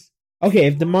is. Okay,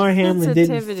 if Damar Hamlin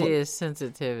didn't... Sensitivity is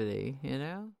sensitivity, you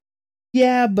know?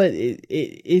 Yeah, but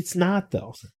it's not,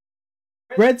 though.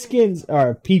 Redskins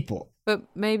are people. But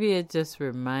maybe it just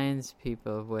reminds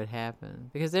people of what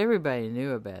happened. Because everybody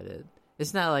knew about it.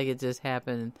 It's not like it just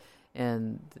happened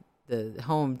and the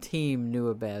home team knew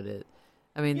about it.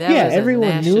 I mean, that was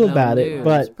everyone knew about it,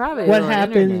 but what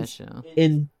happens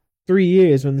in 3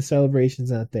 years when the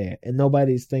celebration's not there and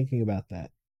nobody's thinking about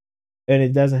that, and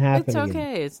it doesn't happen? It's okay.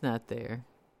 Again. It's not there.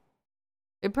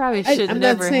 It probably should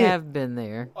never have been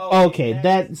there. Okay,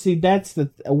 that's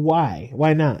the why.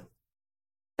 Why not?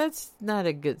 That's not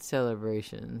a good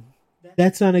celebration.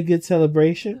 That's not a good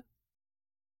celebration.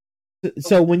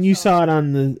 So when you saw it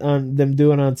on them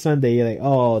doing it on Sunday, you're like,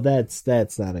 oh, that's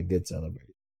not a good celebration.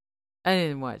 I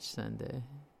didn't watch Sunday.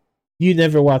 You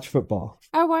never watch football?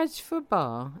 I watched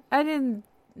football. I didn't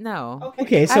know.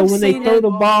 Okay, so when they throw the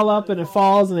ball up and it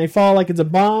falls and they fall like it's a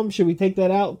bomb, should we take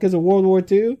that out because of World War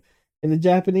II and the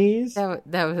Japanese? That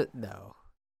was no.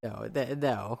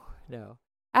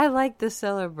 I like the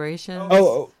celebrations.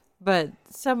 But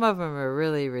some of them are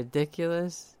really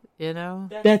ridiculous, you know?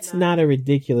 That's not a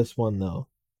ridiculous one, though.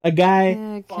 A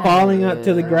guy falling up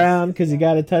to the ground because he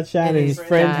got a touchdown and his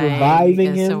friend's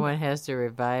reviving him. Someone has to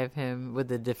revive him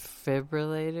with a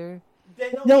defibrillator.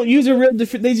 They don't use a real they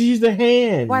just use their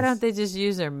hands. Why don't they just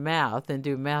use their mouth and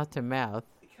do mouth to mouth?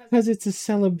 Because it's a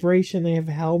celebration. They have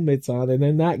helmets on and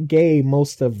they're not gay,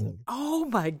 most of them. Oh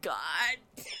my God.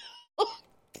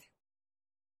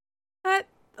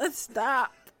 Let's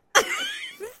stop.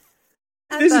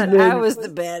 I thought I was the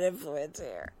bad influence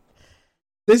here.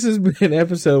 This has been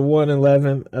episode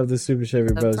 111 of the Super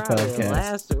Chevy Bros podcast. The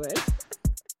last one.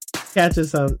 Catch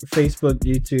us on Facebook,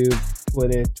 YouTube,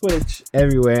 Twitter, Twitch,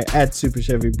 everywhere at Super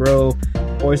Chevy Bro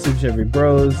or Super Chevy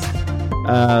Bros.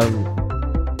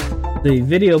 The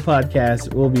video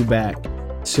podcast will be back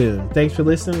soon. Thanks for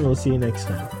listening. We'll see you next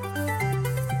time.